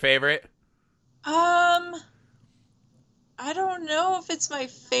that your favorite? I don't know if it's my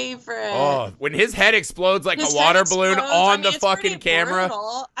favorite. Oh, when his head explodes like a water balloon on the fucking camera.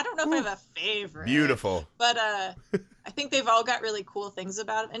 Brutal. I don't know if I have a favorite. Beautiful. But I think they've all got really cool things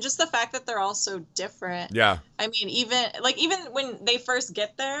about them. And just the fact that they're all so different. Yeah. Even when they first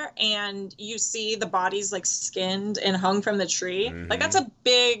get there and you see the bodies like skinned and hung from the tree, like that's a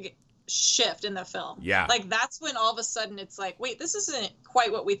big shift in the film. Yeah. Like that's when all of a sudden it's like, wait, this isn't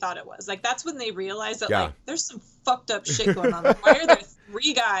quite what we thought it was. Like that's when they realize that like there's some fucked up shit going on. Like, why are there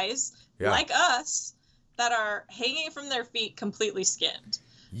 3 guys like us that are hanging from their feet completely skinned?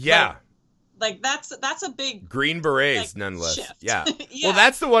 Yeah. Like that's a big Green Berets, like, nonetheless. shift. Yeah. Well,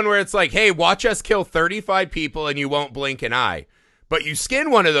 that's the one where it's like, hey, watch us kill 35 people and you won't blink an eye. But you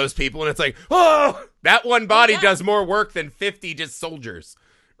skin one of those people and it's like, oh, that one body does more work than 50 just soldiers.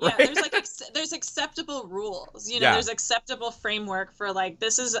 Yeah, right? there's like there's acceptable rules. You know, there's acceptable framework for like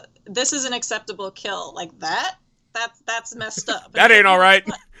this is an acceptable kill. Like that's messed up. That ain't all right.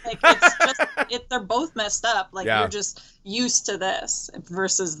 Like it's just they're both messed up. Like you're just used to this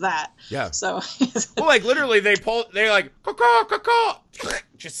versus that. Yeah. So well, like literally they're like caw,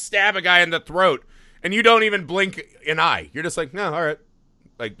 just stab a guy in the throat and you don't even blink an eye. You're just like, no, all right.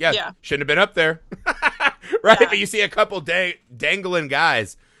 Like, shouldn't have been up there. Right? But you see a couple dangling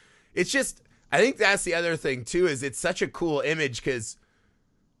guys. It's just, I think that's the other thing too, is it's such a cool image because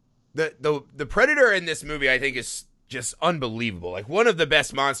the Predator in this movie, I think, is just unbelievable. Like one of the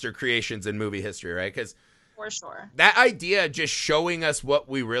best monster creations in movie history, right? Because for sure, that idea of just showing us what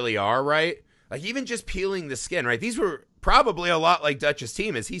we really are, right? Like even just peeling the skin, right? These were probably a lot like Dutch's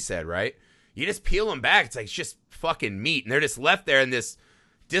team, as he said, right? You just peel them back. It's like it's just fucking meat. And they're just left there in this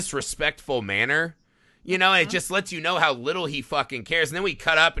disrespectful manner. You know, it just lets you know how little he fucking cares. And then we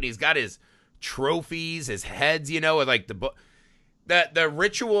cut up and he's got his trophies, his heads, you know, with like the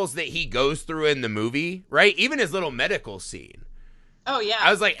rituals that he goes through in the movie, right? Even his little medical scene. Oh, yeah.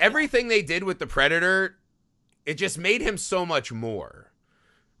 I was like, everything they did with the Predator, it just made him so much more,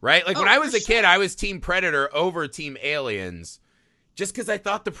 right? Like when I was a kid, I was Team Predator over Team Aliens just because I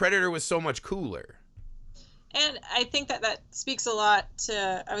thought the Predator was so much cooler. And I think that speaks a lot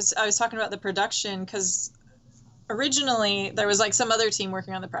to, I was talking about the production because originally there was like some other team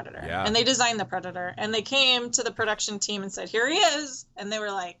working on the Predator and they designed the Predator and they came to the production team and said, here he is. And they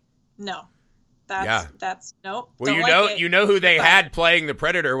were like, no, that's nope. Well, you know who they had playing the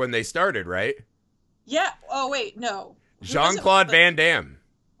Predator when they started, right? Yeah. Oh, wait, no. Jean-Claude Van Damme.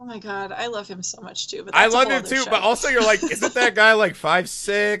 Oh my God, I love him so much too. But I love him too, but also you're like, isn't that guy like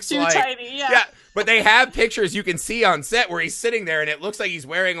 5'6"? Too like, tiny, yeah. But they have pictures you can see on set where he's sitting there and it looks like he's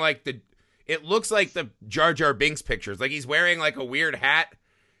wearing like it looks like the Jar Jar Binks pictures. Like he's wearing like a weird hat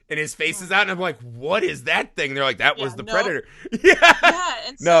and his face is out and I'm like, what is that thing? They're like, that was the Predator. Yeah.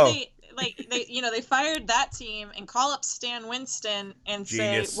 And so they fired that team and call up Stan Winston and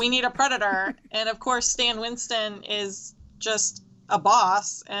say, we need a Predator. And of course, Stan Winston is just a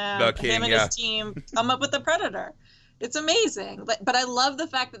boss and him and his team come up with the Predator. It's amazing. But I love the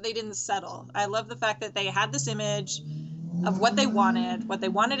fact that they didn't settle. I love the fact that they had this image of what they wanted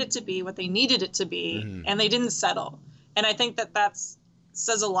it to be, what they needed it to be, and they didn't settle. And I think that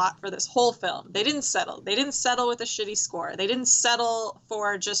says a lot for this whole film. They didn't settle. They didn't settle with a shitty score. They didn't settle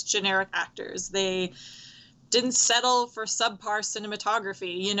for just generic actors. They didn't settle for subpar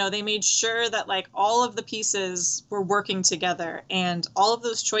cinematography. You know, they made sure that like all of the pieces were working together and all of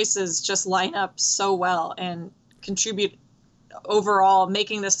those choices just line up so well and contribute overall,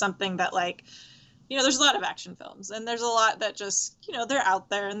 making this something that like, you know, there's a lot of action films and there's a lot that just, you know, they're out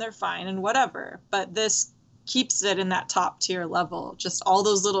there and they're fine and whatever, but this keeps it in that top tier level. Just all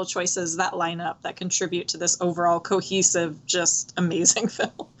those little choices that line up that contribute to this overall cohesive, just amazing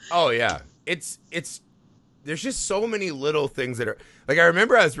film. Oh yeah. It's there's just so many little things that are like, I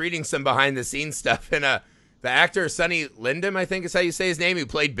remember I was reading some behind the scenes stuff and the actor Sonny Lindem, I think is how you say his name, who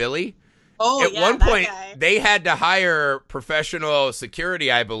played Billy. Oh, at one point, they had to hire professional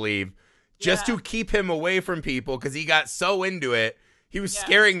security, I believe, just to keep him away from people because he got so into it. He was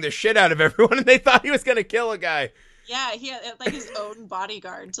scaring the shit out of everyone, and they thought he was going to kill a guy. Yeah, he had like his own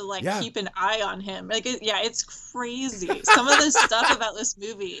bodyguard to like keep an eye on him. Like, it's crazy. Some of the stuff about this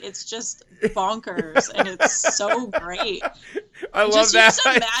movie, it's just bonkers, and it's so great. I love that. Just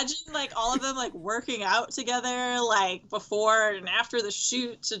imagine like all of them like working out together, like before and after the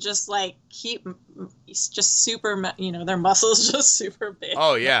shoot, to just like keep just super, you know, their muscles just super big.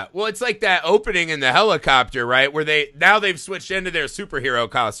 Oh yeah, well it's like that opening in the helicopter, right? Where they've switched into their superhero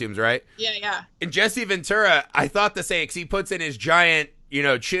costumes, right? Yeah. And Jesse Ventura, I thought the same, because he puts in his giant, you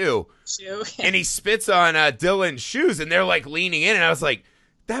know, chew, and he spits on Dylan's shoes, and they're like leaning in, and I was like,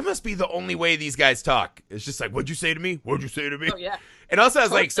 that must be the only way these guys talk. It's just like, what'd you say to me? What'd you say to me? Oh, yeah. And also I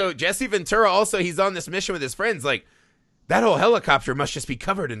was like, so Jesse Ventura also, he's on this mission with his friends. Like, that whole helicopter must just be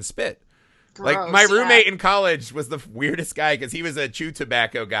covered in spit. Gross, like, my roommate in college was the weirdest guy because he was a chew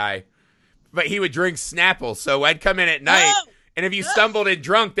tobacco guy. But he would drink Snapple. So I'd come in at night, and if you stumbled and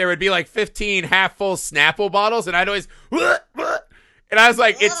drunk, there would be like 15 half-full Snapple bottles. And I'd always, And I was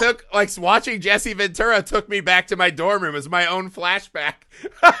like, it took, like, watching Jesse Ventura took me back to my dorm room as my own flashback.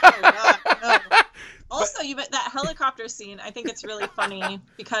 Oh, God, no. Also, that helicopter scene, I think it's really funny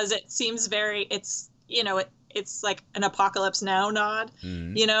because it seems it's like an Apocalypse Now nod.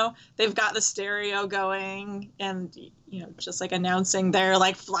 Mm-hmm. They've got the stereo going and, just like announcing they're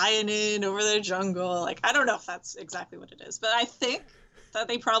like flying in over the jungle. Like, I don't know if that's exactly what it is, but I think that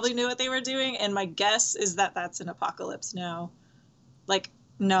they probably knew what they were doing. And my guess is that that's an Apocalypse Now, like,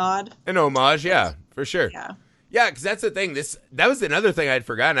 nod. An homage, yeah, for sure. Yeah. Yeah, because that's the thing. That was another thing I'd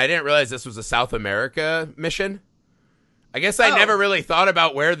forgotten. I didn't realize this was a South America mission. I guess I never really thought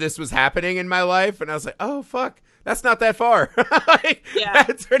about where this was happening in my life, and I was like, oh, fuck, that's not that far. Yeah.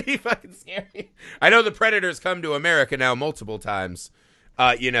 That's pretty fucking scary. I know the Predators come to America now multiple times,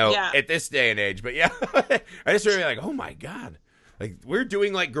 at this day and age, but yeah, I just remember like, oh my God, like we're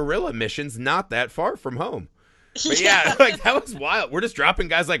doing like guerrilla missions not that far from home. But yeah, like that was wild. We're just dropping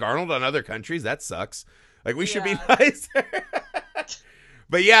guys like Arnold on other countries. That sucks. Like we should be nicer.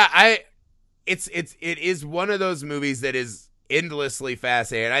 But yeah, it is one of those movies that is endlessly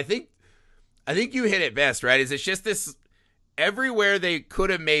fascinating. I think you hit it best, right? It's just this everywhere they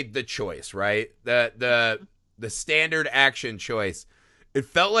could have made the choice, right? The standard action choice. It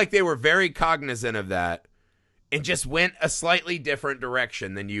felt like they were very cognizant of that and just went a slightly different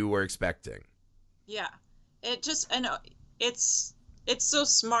direction than you were expecting. Yeah. It's so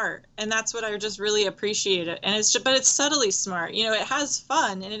smart, and that's what I just really appreciate it. And but it's subtly smart. It has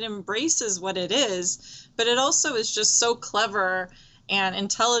fun and it embraces what it is, but it also is just so clever and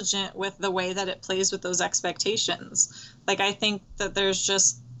intelligent with the way that it plays with those expectations. Like, I think that there's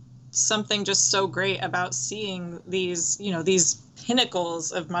just something just so great about seeing these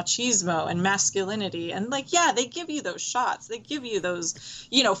pinnacles of machismo and masculinity. And like, yeah, they give you those shots. They give you those,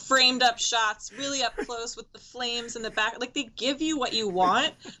 framed up shots really up close with the flames in the back. Like, they give you what you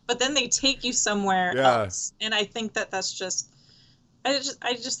want, but then they take you somewhere else. And I think that's just, I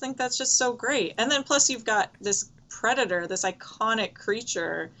just think that's just so great. And then plus you've got this predator, this iconic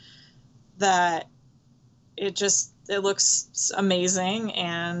creature that it looks amazing.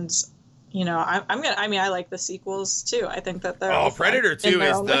 And I like the sequels too. I think that they're Predator 2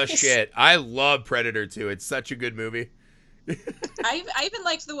 is the shit. I love Predator 2. It's such a good movie. I even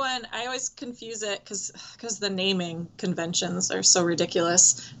liked the one. I always confuse it because the naming conventions are so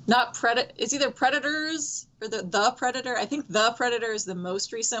ridiculous. Not Predator. It's either Predators or the Predator. I think the Predator is the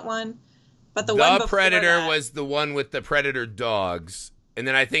most recent one, but the one before Predator that was the one with the Predator dogs, and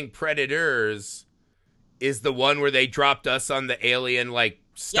then I think Predators is the one where they dropped us on the alien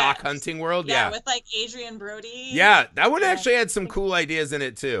stock hunting world. Yeah, with like Adrian Brody. Yeah, that one actually had some cool ideas in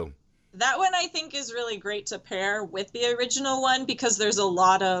it too. That one I think is really great to pair with the original one because there's a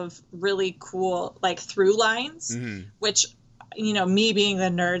lot of really cool through lines, which, me being the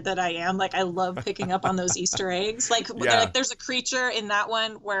nerd that I am, I love picking up on those Easter eggs. There's a creature in that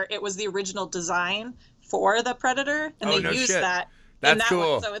one where it was the original design for the Predator, and they used that. That's in that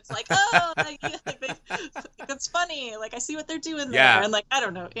cool. One. So it's it's funny. I see what they're doing there. And I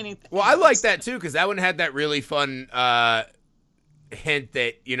don't know anything. Well, I like that too because that one had that really fun hint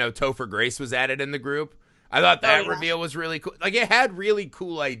that Topher Grace was added in the group. I thought that reveal was really cool. It had really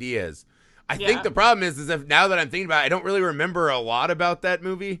cool ideas. I think the problem is if now that I'm thinking about it, I don't really remember a lot about that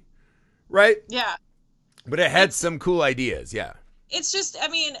movie, right? Yeah. But it had some cool ideas. Yeah. It's just,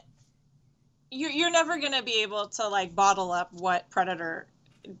 you're never going to be able to bottle up what Predator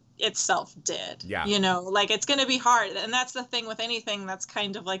itself did. Yeah. It's going to be hard. And that's the thing with anything that's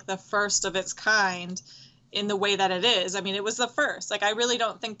kind of the first of its kind in the way that it is. It was the first. I really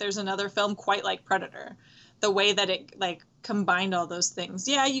don't think there's another film quite like Predator. The way that it combined all those things.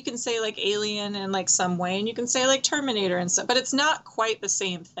 Yeah, you can say Alien in some way, and you can say Terminator and stuff, but it's not quite the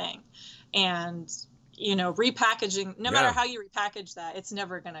same thing. And repackaging, no matter how you repackage that, it's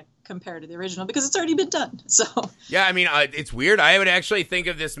never going to compare to the original because it's already been done. So yeah, it's weird. I would actually think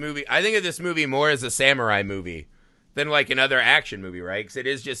of this movie. I think of this movie more as a samurai movie than another action movie, right? Because it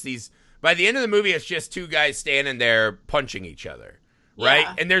is just these. By the end of the movie, it's just two guys standing there punching each other, right?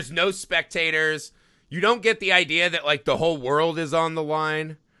 Yeah. And there's no spectators. You don't get the idea that the whole world is on the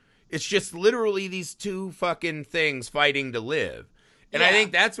line. It's just literally these two fucking things fighting to live. And I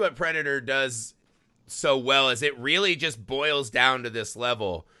think that's what Predator does so well is it really just boils down to this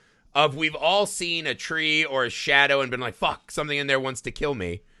level of we've all seen a tree or a shadow and been like, fuck, something in there wants to kill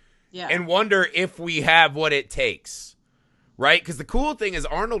me. Yeah. And wonder if we have what it takes, right? Because the cool thing is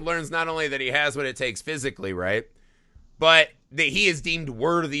Arnold learns not only that he has what it takes physically, right? But that he is deemed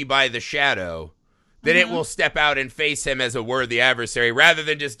worthy by the shadow, that it will step out and face him as a worthy adversary rather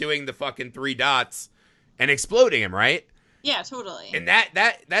than just doing the fucking 3 dots and exploding him, right? Yeah, totally. And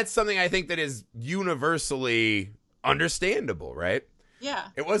that's something I think that is universally understandable, right? Yeah.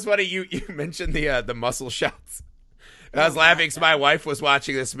 It was funny you mentioned the muscle shots. And I was Oh, laughing God, because my wife was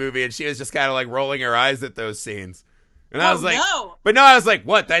watching this movie and she was just kind of like rolling her eyes at those scenes. And I was like, no. but no, I was like,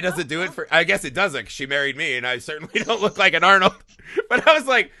 what? That doesn't do it for, I guess it doesn't 'cause she married me and I certainly don't look like an Arnold. But I was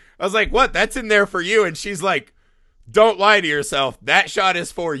like, what? That's in there for you. And she's like, don't lie to yourself. That shot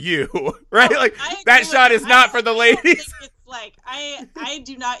is for you, right? Like that shot is not for the ladies. It's like I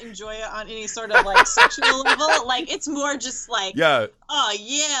do not enjoy it on any sort of like sexual level. Like it's more just like, Yeah. oh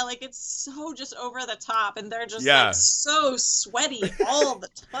yeah, like it's so just over the top, and they're just Yeah. like so sweaty all the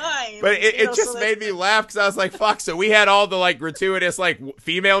time. But You know, it just so made me laugh because I was like, fuck. So we had all the like gratuitous like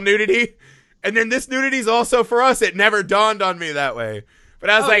female nudity, and then this nudity is also for us. It never dawned on me that way. But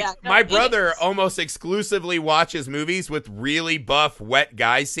I was like, yeah, no, my it brother is. almost exclusively watches movies with really buff, wet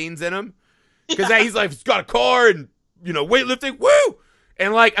guy scenes in them. Because he's like, he's got a car and, you know, weightlifting, woo!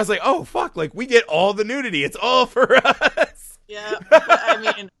 And like, I was like, oh, fuck, like, we get all the nudity. It's all for us. Yeah, but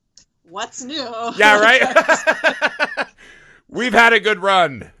I mean, what's new? Yeah, right? We've had a good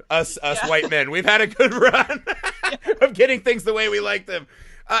run, us white men. We've had a good run of getting things the way we like them.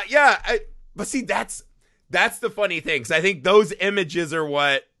 But see, that's the funny thing. 'Cause I think those images are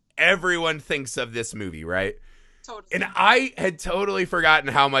what everyone thinks of this movie, right? Totally. And I had totally forgotten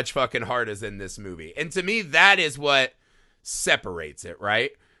how much fucking heart is in this movie. And to me, that is what separates it,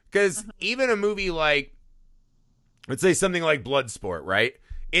 right? Because even a movie like, let's say something like Bloodsport, right?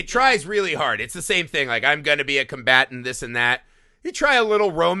 It tries really hard. It's the same thing. Like, I'm going to be a combatant, this and that. You try a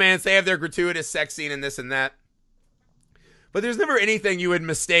little romance. They have their gratuitous sex scene and this and that. But there's never anything you would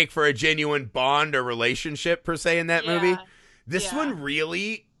mistake for a genuine bond or relationship, per se, in that movie. This one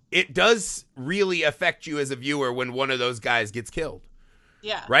really, it does really affect you as a viewer when one of those guys gets killed.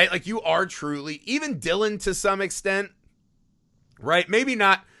 Yeah. Right? Like, you are truly, even Dylan to some extent, right? Maybe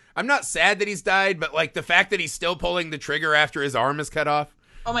not, I'm not sad that he's died, but like the fact that he's still pulling the trigger after his arm is cut off.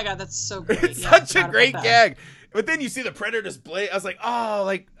 Oh my God, that's so great. It's Yeah, such a great gag. But then you see the Predator's blade. I was like, oh,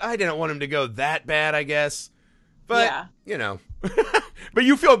 like, I didn't want him to go that bad, I guess. But, you know. But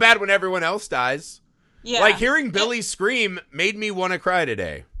you feel bad when everyone else dies. Yeah. Like, hearing Billy scream made me want to cry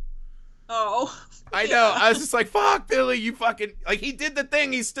today. Oh. I know. I was just like, fuck, Billy, you fucking... Like, he did the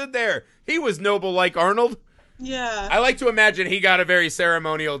thing. He stood there. He was noble like Arnold. Yeah. I like to imagine he got a very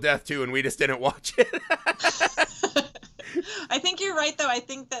ceremonial death, too, and we just didn't watch it. I think you're right, though. I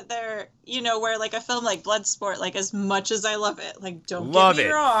think that they're, you know, where like a film like Bloodsport, like as much as I love it, like don't get me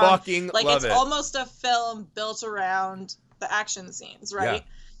wrong, fucking like love it's it. almost a film built around the action scenes, right?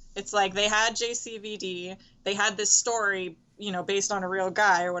 Yeah. It's like they had JCVD, they had this story, you know, based on a real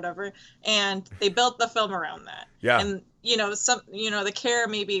guy or whatever, and they built the film around that. Yeah. And you know, the care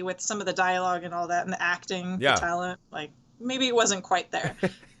maybe with some of the dialogue and all that, and the acting, the talent, like maybe it wasn't quite there,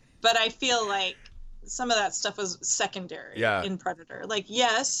 but I feel like some of that stuff was secondary in Predator. Like,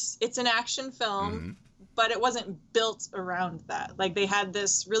 yes, it's an action film, but it wasn't built around that. Like, they had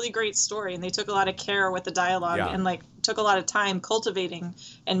this really great story, and they took a lot of care with the dialogue and, like, took a lot of time cultivating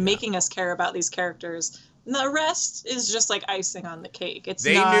and making us care about these characters. And the rest is just, like, icing on the cake.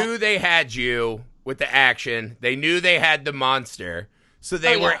 They knew they had you with the action. They knew they had the monster, so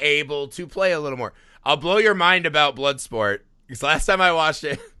they were able to play a little more. I'll blow your mind about Bloodsport, because last time I watched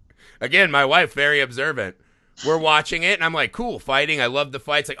it, again, my wife, very observant. We're watching it, and I'm like, cool, fighting. I love the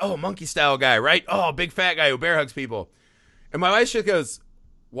fights. Like, oh, monkey style guy, right? Oh, big fat guy who bear hugs people. And my wife just goes,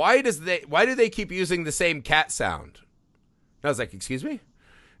 why do they keep using the same cat sound? And I was like, excuse me?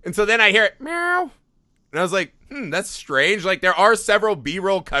 And so then I hear it, meow. And I was like, that's strange. Like, there are several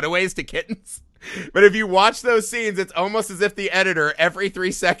B-roll cutaways to kittens. But if you watch those scenes, it's almost as if the editor, every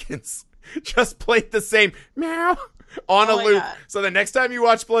 3 seconds, just played the same meow on a loop. God. So the next time you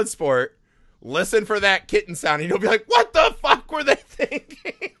watch Bloodsport, listen for that kitten sound, and you'll be like, what the fuck were they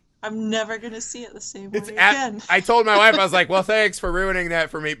thinking? I'm never going to see it the same way again. I told my wife, I was like, well, thanks for ruining that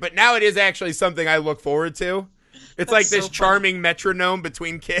for me. But now it is actually something I look forward to. It's like this charming metronome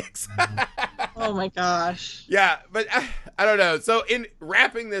between kicks. Oh, my gosh. Yeah, but I don't know. So in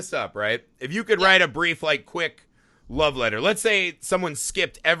wrapping this up, right, if you could write a brief, like, quick love letter. Let's say someone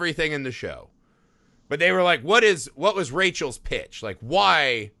skipped everything in the show. But they were like, what was Rachel's pitch? Like,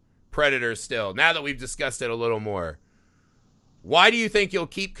 why Predator still? Now that we've discussed it a little more, why do you think you'll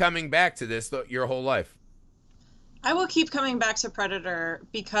keep coming back to this your whole life? I will keep coming back to Predator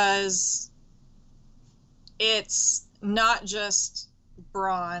because it's not just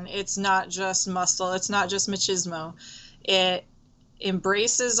brawn. It's not just muscle. It's not just machismo. It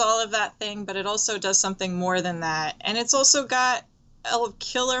embraces all of that thing, but it also does something more than that. And it's also got a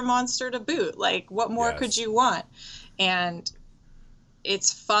killer monster to boot. Like, what more could you want? and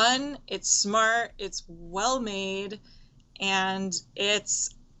it's fun, it's smart, it's well made, and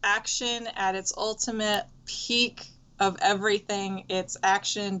it's action at its ultimate peak of everything. It's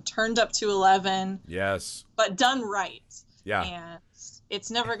action turned up to 11. Yes. But done right. Yeah. And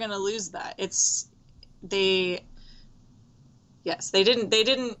it's never going to lose that. They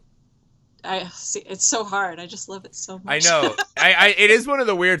didn't. I see. It's so hard. I just love it so much. I know. It is one of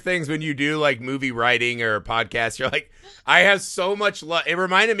the weird things when you do like movie writing or podcasts. You're like, I have so much love. It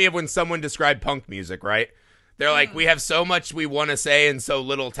reminded me of when someone described punk music, right? They're like, we have so much we want to say and so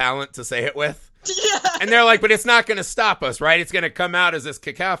little talent to say it with. Yeah. And they're like, but it's not going to stop us, right? It's going to come out as this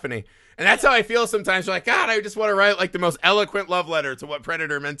cacophony. And that's how I feel sometimes. You're like, God, I just want to write like the most eloquent love letter to what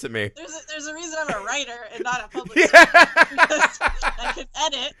Predator meant to me. There's a reason I'm a writer and not a publisher. Because I can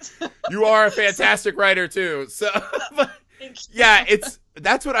edit. You are a fantastic writer too. So, yeah,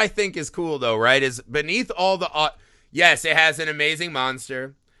 that's what I think is cool though, right? Is beneath all the, yes, it has an amazing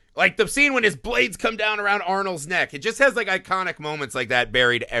monster. Like the scene when his blades come down around Arnold's neck. It just has like iconic moments like that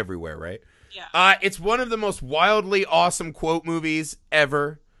buried everywhere, right? Yeah. It's one of the most wildly awesome quote movies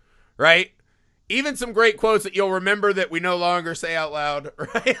ever, right? Even some great quotes that you'll remember that we no longer say out loud,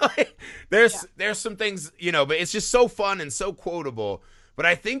 right? Like, there's some things, but it's just so fun and so quotable. But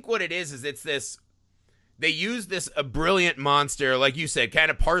I think what it is it's this, they use this a brilliant monster, like you said,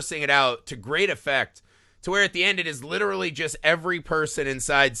 kind of parsing it out to great effect, to where at the end it is literally just every person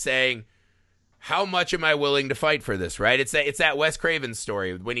inside saying, how much am I willing to fight for this, right? It's that Wes Craven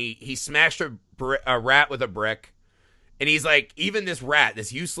story when he smashed a rat with a brick. And he's like, even this rat,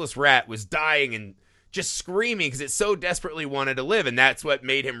 this useless rat, was dying and just screaming because it so desperately wanted to live. And that's what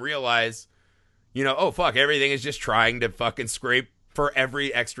made him realize, oh, fuck, everything is just trying to fucking scrape for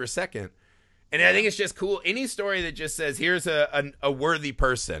every extra second. And I think it's just cool. Any story that just says, here's a worthy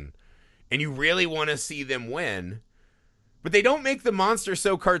person, and you really want to see them win. But they don't make the monster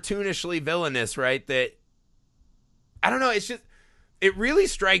so cartoonishly villainous, right? That, I don't know, it really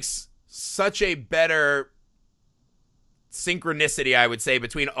strikes such a better synchronicity, I would say,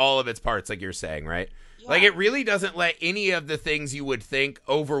 between all of its parts, like you're saying, right? Yeah. Like, it really doesn't let any of the things you would think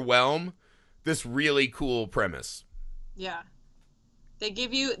overwhelm this really cool premise. Yeah. They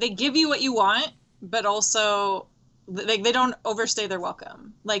give you what you want, but also they don't overstay their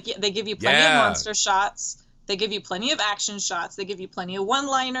welcome. Like, they give you plenty of monster shots. They give you plenty of action shots. They give you plenty of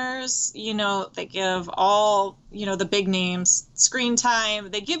one-liners. They give all, the big names, screen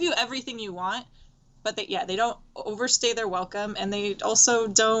time. They give you everything you want, but they don't overstay their welcome, and they also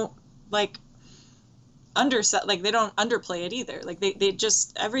don't like underset. Like, they don't underplay it either. Like, they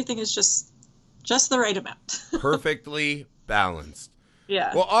just, everything is just the right amount. Perfectly balanced.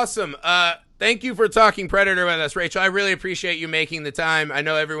 Yeah. Well, awesome. Thank you for talking Predator with us, Rachel. I really appreciate you making the time. I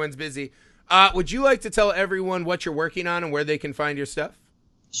know everyone's busy. Would you like to tell everyone what you're working on and where they can find your stuff?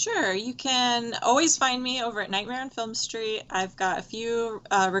 Sure. You can always find me over at Nightmare on Film Street. I've got a few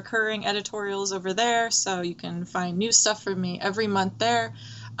recurring editorials over there, so you can find new stuff from me every month there.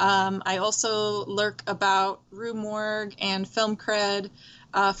 I also lurk about Rue Morgue and Film Cred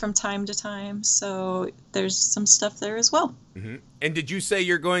from time to time, so there's some stuff there as well. Mm-hmm. And did you say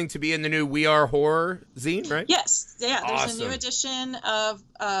you're going to be in the new We Are Horror zine, right? Yes. Yeah, there's awesome. A new edition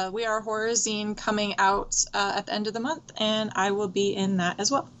of We Are Horror zine coming out at the end of the month, and I will be in that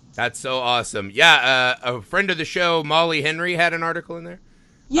as well. That's so awesome. Yeah, a friend of the show, Molly Henry, had an article in there.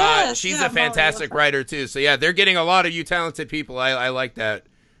 Yes. She's a fantastic writer, too. So, yeah, they're getting a lot of you talented people. I like that.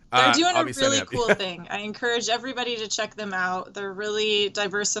 They're doing a really cool thing. I encourage everybody to check them out. They're really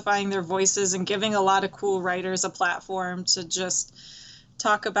diversifying their voices and giving a lot of cool writers a platform to just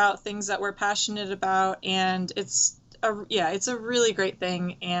talk about things that we're passionate about. And it's a really great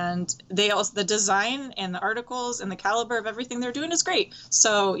thing. And the design and the articles and the caliber of everything they're doing is great.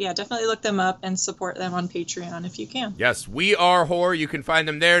 So yeah, definitely look them up and support them on Patreon if you can. Yes, We Are Horror. You can find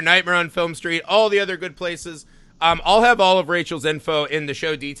them there. Nightmare on Film Street, all the other good places. I'll have all of Rachel's info in the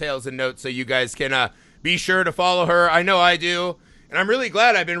show details and notes so you guys can be sure to follow her. I know I do. And I'm really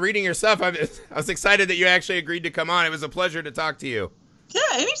glad I've been reading your stuff. I was excited that you actually agreed to come on. It was a pleasure to talk to you. Yeah,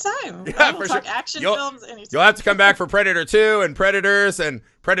 anytime. Yeah, we'll talk action films anytime. You'll have to come back for Predator 2 and Predators and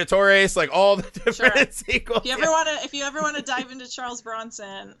Predatores, like all the different sequels. If you ever want to dive into Charles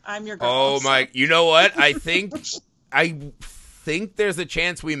Bronson, I'm your girl. Oh my, you know what? I think there's a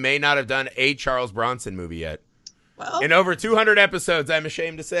chance we may not have done a Charles Bronson movie yet. Well, in over 200 episodes, I'm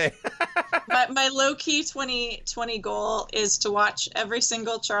ashamed to say. my low-key 2020 goal is to watch every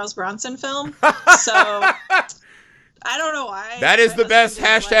single Charles Bronson film. So I don't know why. That is the best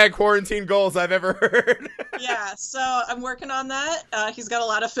hashtag like, quarantine goals I've ever heard. Yeah, so I'm working on that. He's got a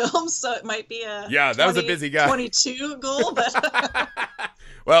lot of films, so it might be a that was a busy guy. 22 goal, but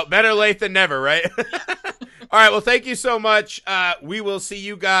well, better late than never, right? All right, well, thank you so much. We will see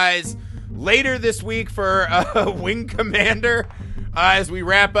you guys later this week for Wing Commander as we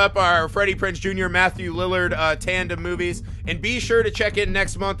wrap up our Freddie Prinze Jr., Matthew Lillard tandem movies. And be sure to check in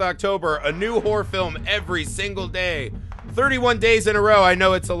next month, October. A new horror film every single day. 31 days in a row. I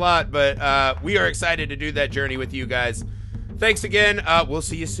know it's a lot, but we are excited to do that journey with you guys. Thanks again. We'll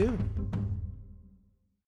see you soon.